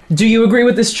 Do you agree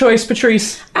with this choice,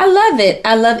 Patrice? I love it.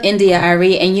 I love India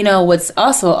Arie. And what's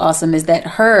also awesome is that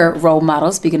her role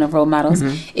model, speaking of role models,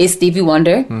 is Stevie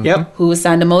Wonder, who was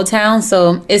signed to Motown.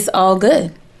 So it's all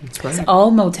good. That's right. It's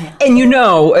all Motown. And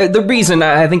the reason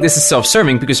I think this is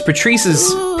self-serving, because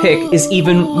Patrice's pick is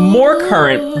even more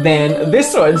current than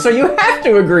this one. So you have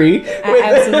to agree. I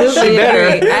absolutely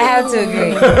agree. I have to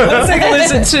agree. Let's take a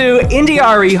listen to India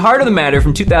Arie, Heart of the Matter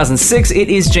from 2006. It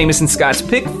is Jamison Scott's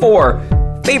pick for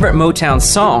favorite Motown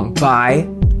song by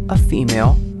a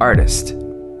female artist.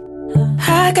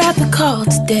 I got the call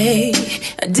today.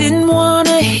 I didn't want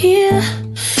to hear,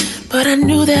 but I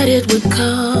knew that it would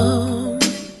come.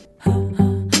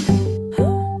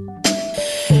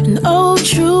 An old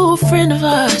true friend of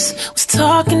ours was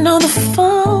talking on the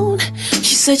phone.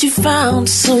 She said you found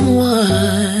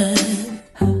someone.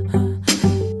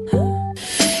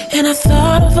 And I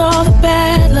thought of all the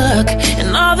bad luck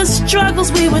and all the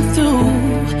struggles we went through.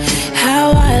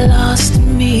 How I lost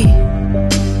me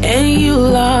and you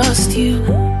lost you.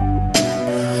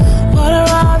 What are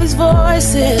all these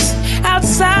voices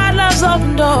outside love's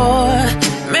open door?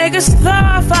 Make us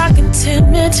laugh our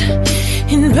contentment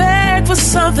and beg for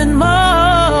something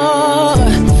more.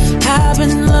 I've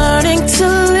been learning to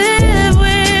live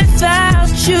without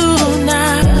you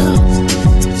now,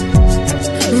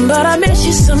 but I miss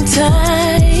you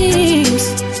sometimes.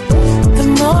 The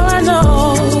more I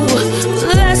know,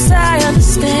 the less I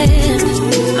understand.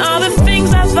 And all the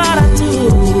things I thought I knew,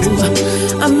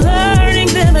 I'm learning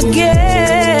them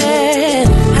again.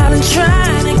 I've been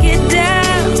trying to get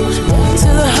down to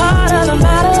the heart of the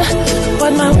matter,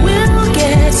 but my will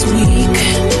gets weak,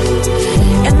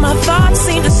 and my thoughts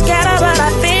seem to scatter, but I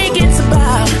think it's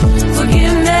about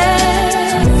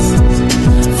forgiveness.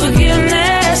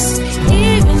 Forgiveness,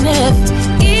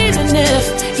 even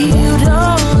if you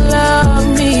don't love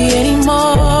me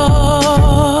anymore.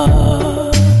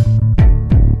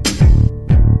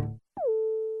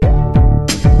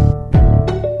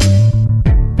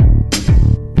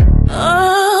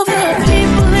 All the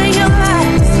people in your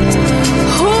life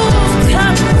who've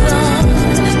come and gone,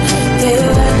 they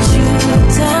let you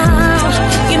down.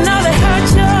 You know they hurt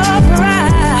your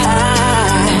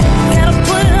pride. Gotta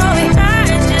put it all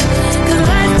behind you, 'cause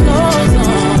life goes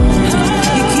on.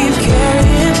 You keep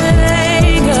carrying that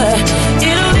anger,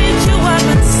 it'll eat you up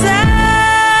inside.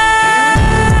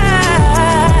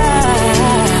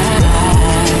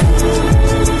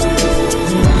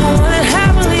 I want it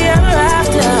happily ever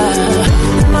after.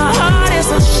 My heart is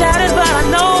so shattered, but I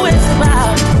know it's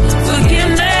about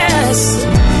forgiveness.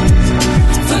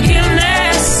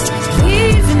 Forgiveness,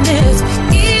 even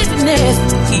if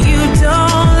you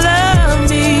don't love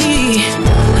me.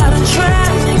 I've been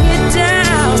trying to get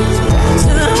down to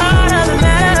the heart of the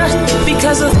matter,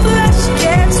 because the flesh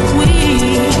gets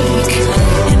weak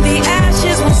and the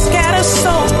ashes will scatter. So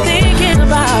I'm thinking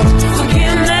about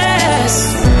forgiveness.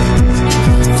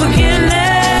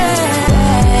 Forgiveness,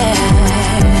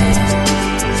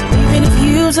 even if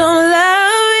you don't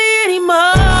love me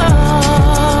anymore.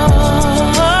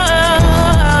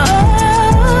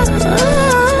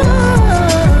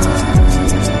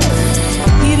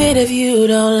 Even if you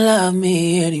don't love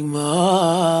me anymore.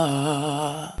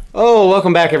 Oh,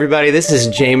 welcome back, everybody. This is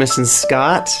Jamison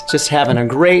Scott. Just having a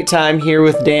great time here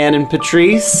with Dan and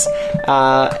Patrice.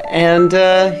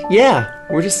 Yeah,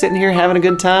 we're just sitting here having a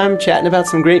good time, chatting about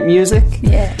some great music.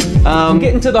 Yeah.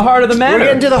 Getting to the heart of the matter. We're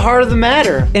getting to the heart of the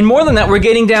matter. And more than that, we're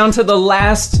getting down to the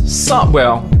last song.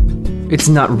 Well, it's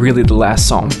not really the last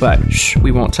song, but shh,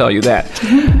 we won't tell you that.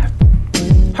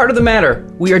 Heart of the matter.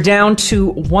 We are down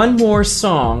to one more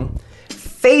song.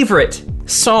 Favorite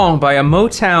song by a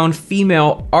Motown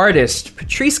female artist.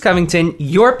 Patrice Covington,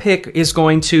 your pick is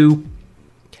going to...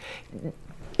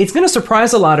 It's going to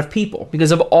surprise a lot of people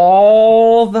because of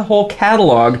all the whole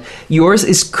catalog. Yours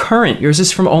is current. Yours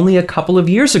is from only a couple of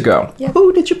years ago. Yep.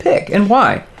 Who did you pick and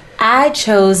why? I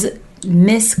chose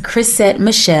Miss Chrisette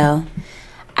Michele.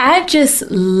 I just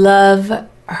love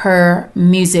her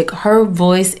music. Her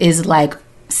voice is like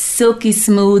silky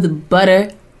smooth butter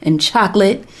and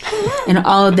chocolate and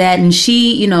all of that. And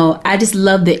she, you know, I just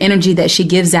love the energy that she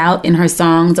gives out in her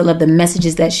songs. I love the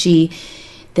messages that she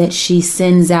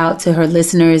sends out to her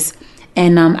listeners.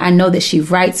 And I know that she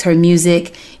writes her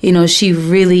music. You know, she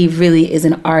really, really is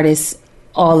an artist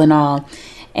all in all.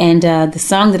 And the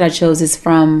song that I chose is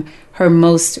from her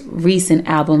most recent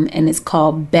album, and it's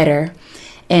called Better.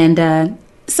 And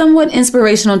somewhat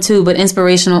inspirational too, but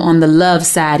inspirational on the love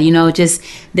side, you know, just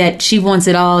that she wants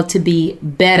it all to be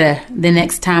better the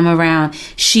next time around.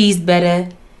 She's better,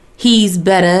 he's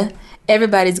better,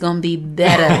 everybody's gonna be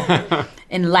better,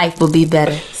 and life will be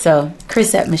better. So,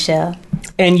 Chrisette Michele.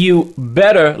 And you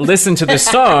better listen to this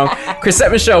song.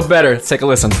 Chrisette Michele, Better. Let's take a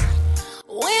listen.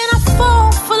 When I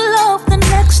fall for love the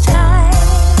next time,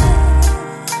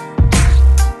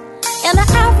 and the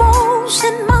arrows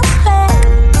in my back,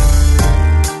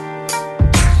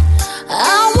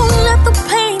 I won't let the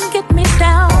pain get me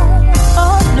down.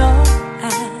 Oh no,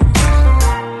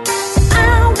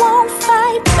 I won't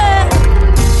fight back.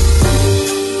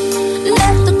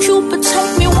 Let the Cupid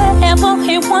take me wherever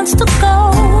he wants to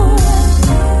go.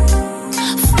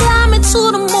 Fly me to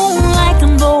the moon like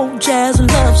an old jazz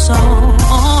love song.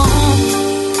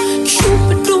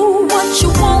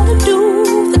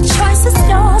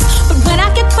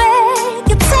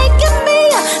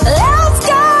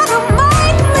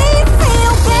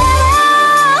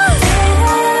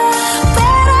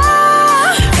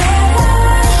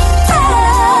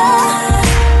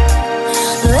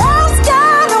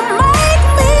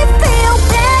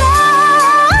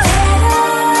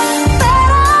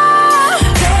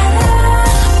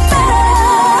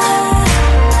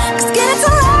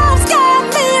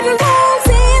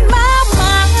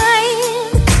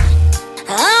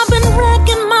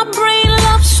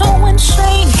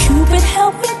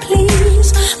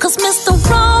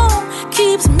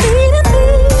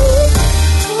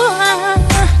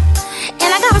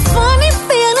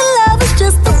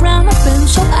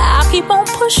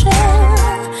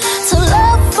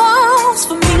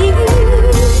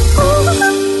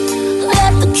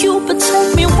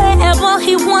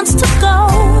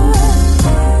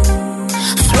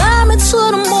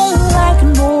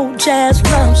 jazz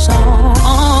love song.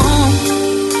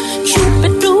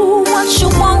 Cupid, do what you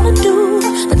wanna do.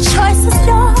 The choice is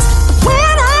yours. When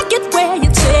I get where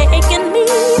you're taking me,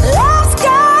 love's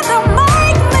gonna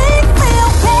make me feel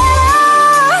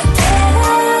better,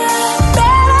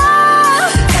 better,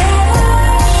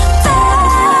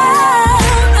 better.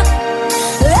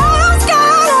 Love's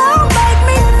gonna make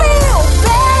me feel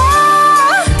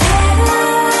better,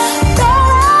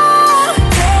 better,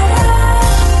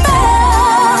 better.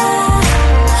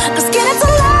 Let's get into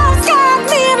love's got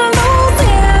me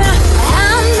losing.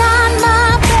 I'm not my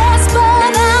best,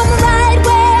 but I'm right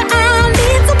where I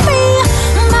need to be.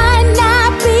 Might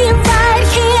not be right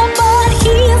here, but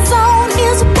he's on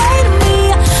his way to me.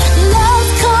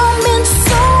 Love's coming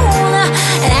soon,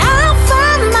 and I'll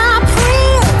find my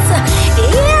prince.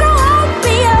 It won't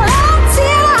be long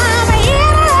till I'm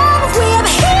in love with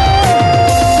him.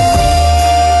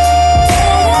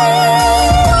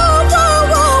 Whoa, whoa,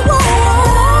 whoa, whoa.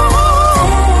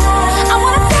 I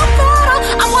wanna feel better.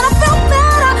 I wanna feel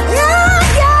better.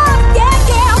 Yeah, yeah, yeah,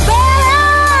 yeah,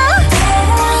 better.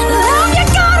 Love, you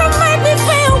gotta make me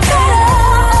feel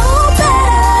better,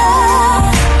 better.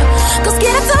 'Cause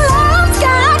getting to love's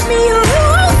got me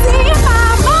losing my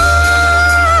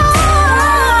mind.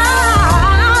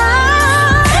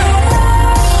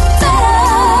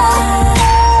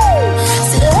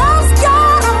 So love's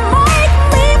gotta make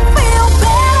me feel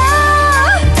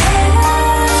better,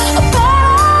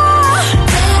 better,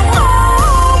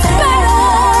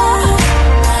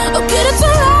 better. Getting to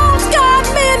love's got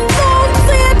me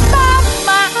losing my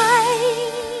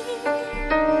mind.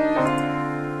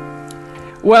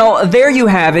 Well, there you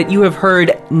have it. You have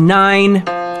heard 9,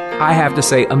 I have to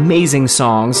say, amazing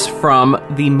songs from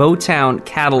the Motown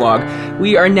catalog.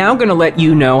 We are now going to let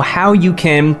you know how you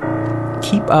can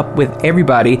keep up with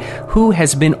everybody who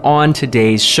has been on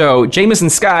today's show. Jamison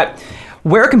Scott,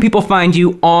 where can people find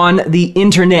you on the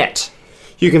internet?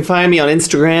 You can find me on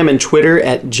Instagram and Twitter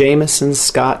at Jamison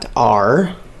Scott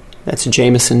R. That's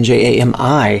Jamison,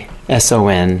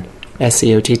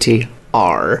 JamIsonScotTR.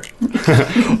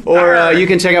 Or you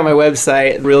can check out my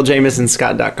website,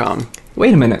 realjamisonscott.com.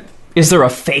 Wait a minute. Is there a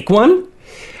fake one?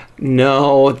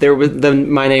 No, there was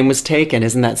my name was taken.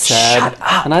 Isn't that sad? Shut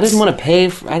up. And I didn't want to pay.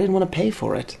 I didn't want to pay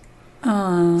for it.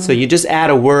 So you just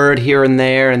add a word here and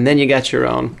there, and then you got your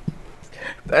own.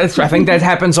 I think that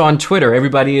happens on Twitter.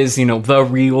 Everybody is, the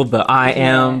real, the I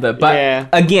am, the... But Yeah.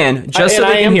 again, just so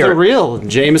and they I can am hear the it. real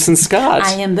Jamison Scott.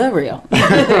 I am the real.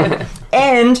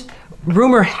 And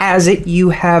rumor has it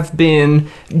you have been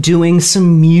doing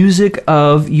some music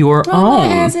of your own.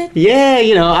 Has it? Yeah,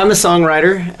 I'm a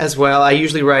songwriter as well. I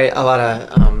usually write a lot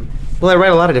of, I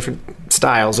write a lot of different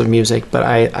styles of music, but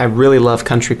I really love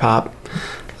country pop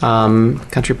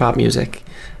music.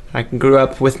 I grew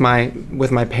up with my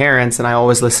parents, and I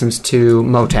always listened to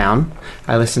Motown.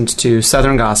 I listened to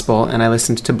Southern gospel, and I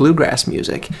listened to bluegrass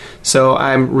music. So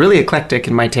I'm really eclectic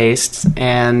in my tastes,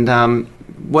 and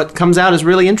what comes out is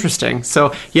really interesting.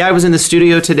 So yeah, I was in the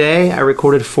studio today. I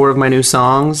recorded 4 of my new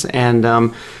songs,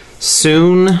 and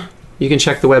soon, you can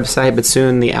check the website, but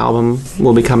soon the album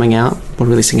will be coming out. We're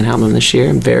releasing an album this year.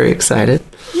 I'm very excited.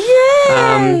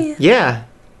 Yay! Yeah.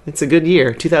 It's a good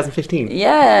year, 2015.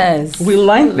 Yes. We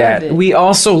like that. it. We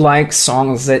also like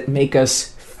songs that make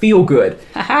us feel good.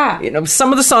 Haha.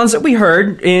 Some of the songs that we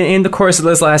heard in the course of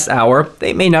this last hour,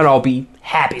 they may not all be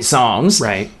happy songs.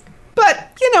 Right. But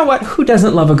you know what? Who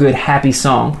doesn't love a good happy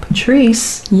song?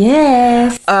 Patrice,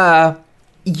 Yes.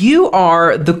 you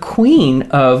are the queen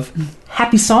of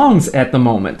happy songs at the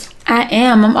moment. I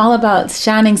am. I'm all about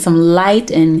shining some light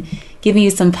and giving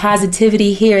you some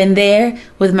positivity here and there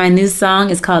with my new song.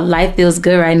 It's called Life Feels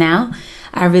Good Right Now.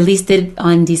 I released it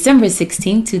on December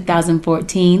 16,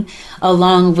 2014,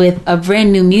 along with a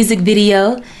brand new music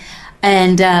video.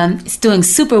 And it's doing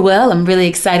super well. I'm really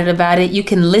excited about it. You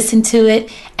can listen to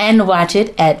it and watch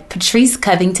it at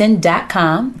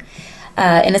patricecovington.com.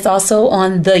 And it's also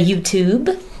on the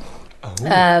YouTube.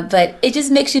 But it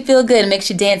just makes you feel good. It makes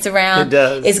you dance around. It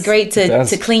does. It's great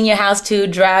to clean your house to,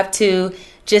 drive to,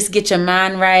 just get your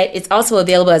mind right. It's also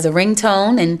available as a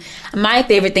ringtone. And my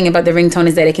favorite thing about the ringtone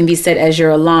is that it can be set as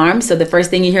your alarm. So the first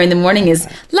thing you hear in the morning is,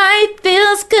 life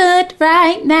feels good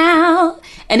right now.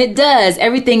 And it does.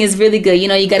 Everything is really good. You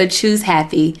got to choose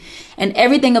happy. And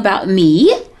everything about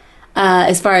me,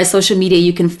 as far as social media,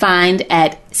 you can find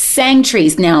at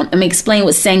Sangtrice. Now, let me explain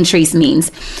what Sangtrice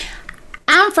means.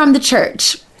 I'm from the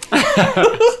church.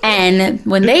 And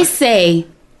when they say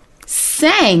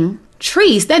sang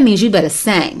Trees, that means you better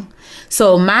sing.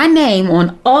 So my name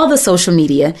on all the social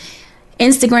media,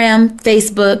 Instagram,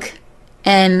 Facebook,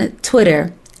 and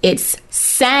Twitter It's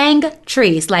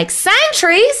Sangtrice, like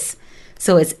Sangtrice.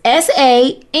 So it's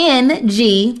Sangtrice.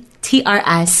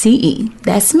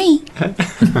 That's me.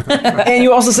 And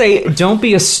you also say, don't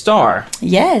be a star.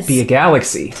 Yes. Be a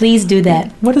galaxy. Please do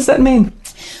that. What does that mean?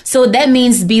 So that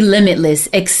means be limitless.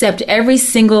 Accept every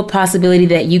single possibility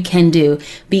that you can do.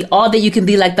 Be all that you can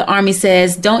be, like the Army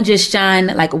says. Don't just shine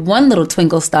like one little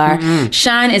twinkle star. Mm-hmm.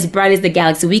 Shine as bright as the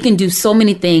galaxy. We can do so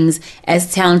many things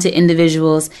as talented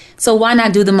individuals. So why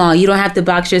not do them all? You don't have to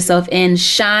box yourself in.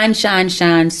 Shine, shine,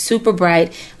 shine, super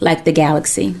bright like the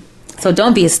galaxy. So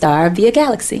don't be a star, be a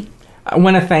galaxy. I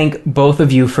want to thank both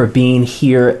of you for being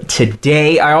here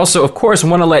today. I also, of course,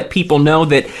 want to let people know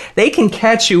that they can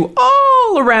catch you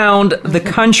all around the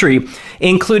country,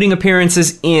 including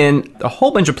appearances in a whole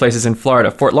bunch of places in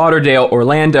Florida: Fort Lauderdale,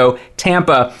 Orlando,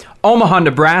 Tampa, Omaha,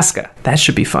 Nebraska. That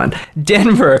should be fun.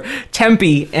 Denver,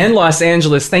 Tempe, and Los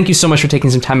Angeles. Thank you so much for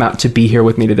taking some time out to be here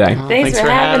with me today. Thanks for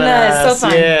having us. So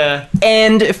fun. Yeah.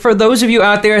 And for those of you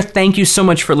out there, thank you so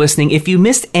much for listening. If you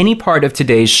missed any part of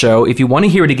today's show, if you want to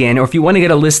hear it again, or if you want to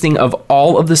get a listing of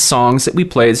all of the songs that we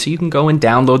played, so you can go and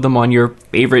download them on your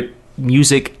favorite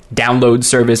music download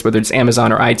service, whether it's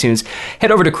Amazon or iTunes, head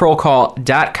over to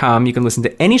krollcall.com. You can listen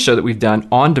to any show that we've done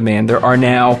on demand. There are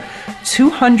now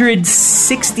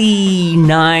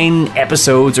 269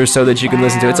 episodes or so that you can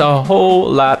listen to. It's a whole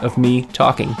lot of me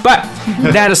talking. But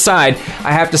that aside,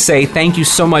 I have to say thank you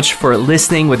so much for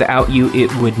listening. Without you,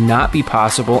 it would not be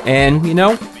possible. And, you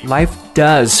know, life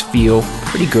does feel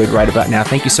pretty good right about now.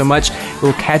 Thank you so much.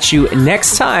 We'll catch you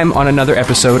next time on another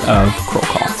episode of Kroll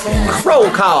Call. Kroll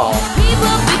Call.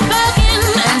 People be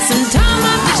bugging, and sometimes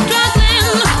I be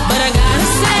struggling, but I gotta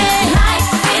say, life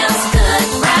feels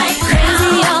good right now.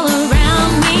 Crazy all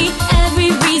around me,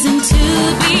 every reason to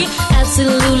be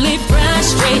absolutely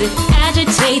frustrated,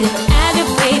 agitated,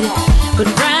 aggravated. But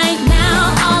right now,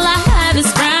 all I have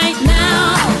is right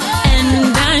now, and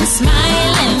I'm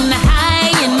smiling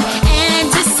high in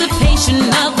anticipation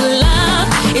of love.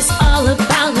 It's all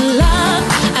about love.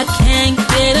 I can't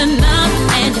get enough,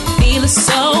 and I feel it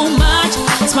so much.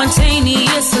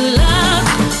 Spontaneous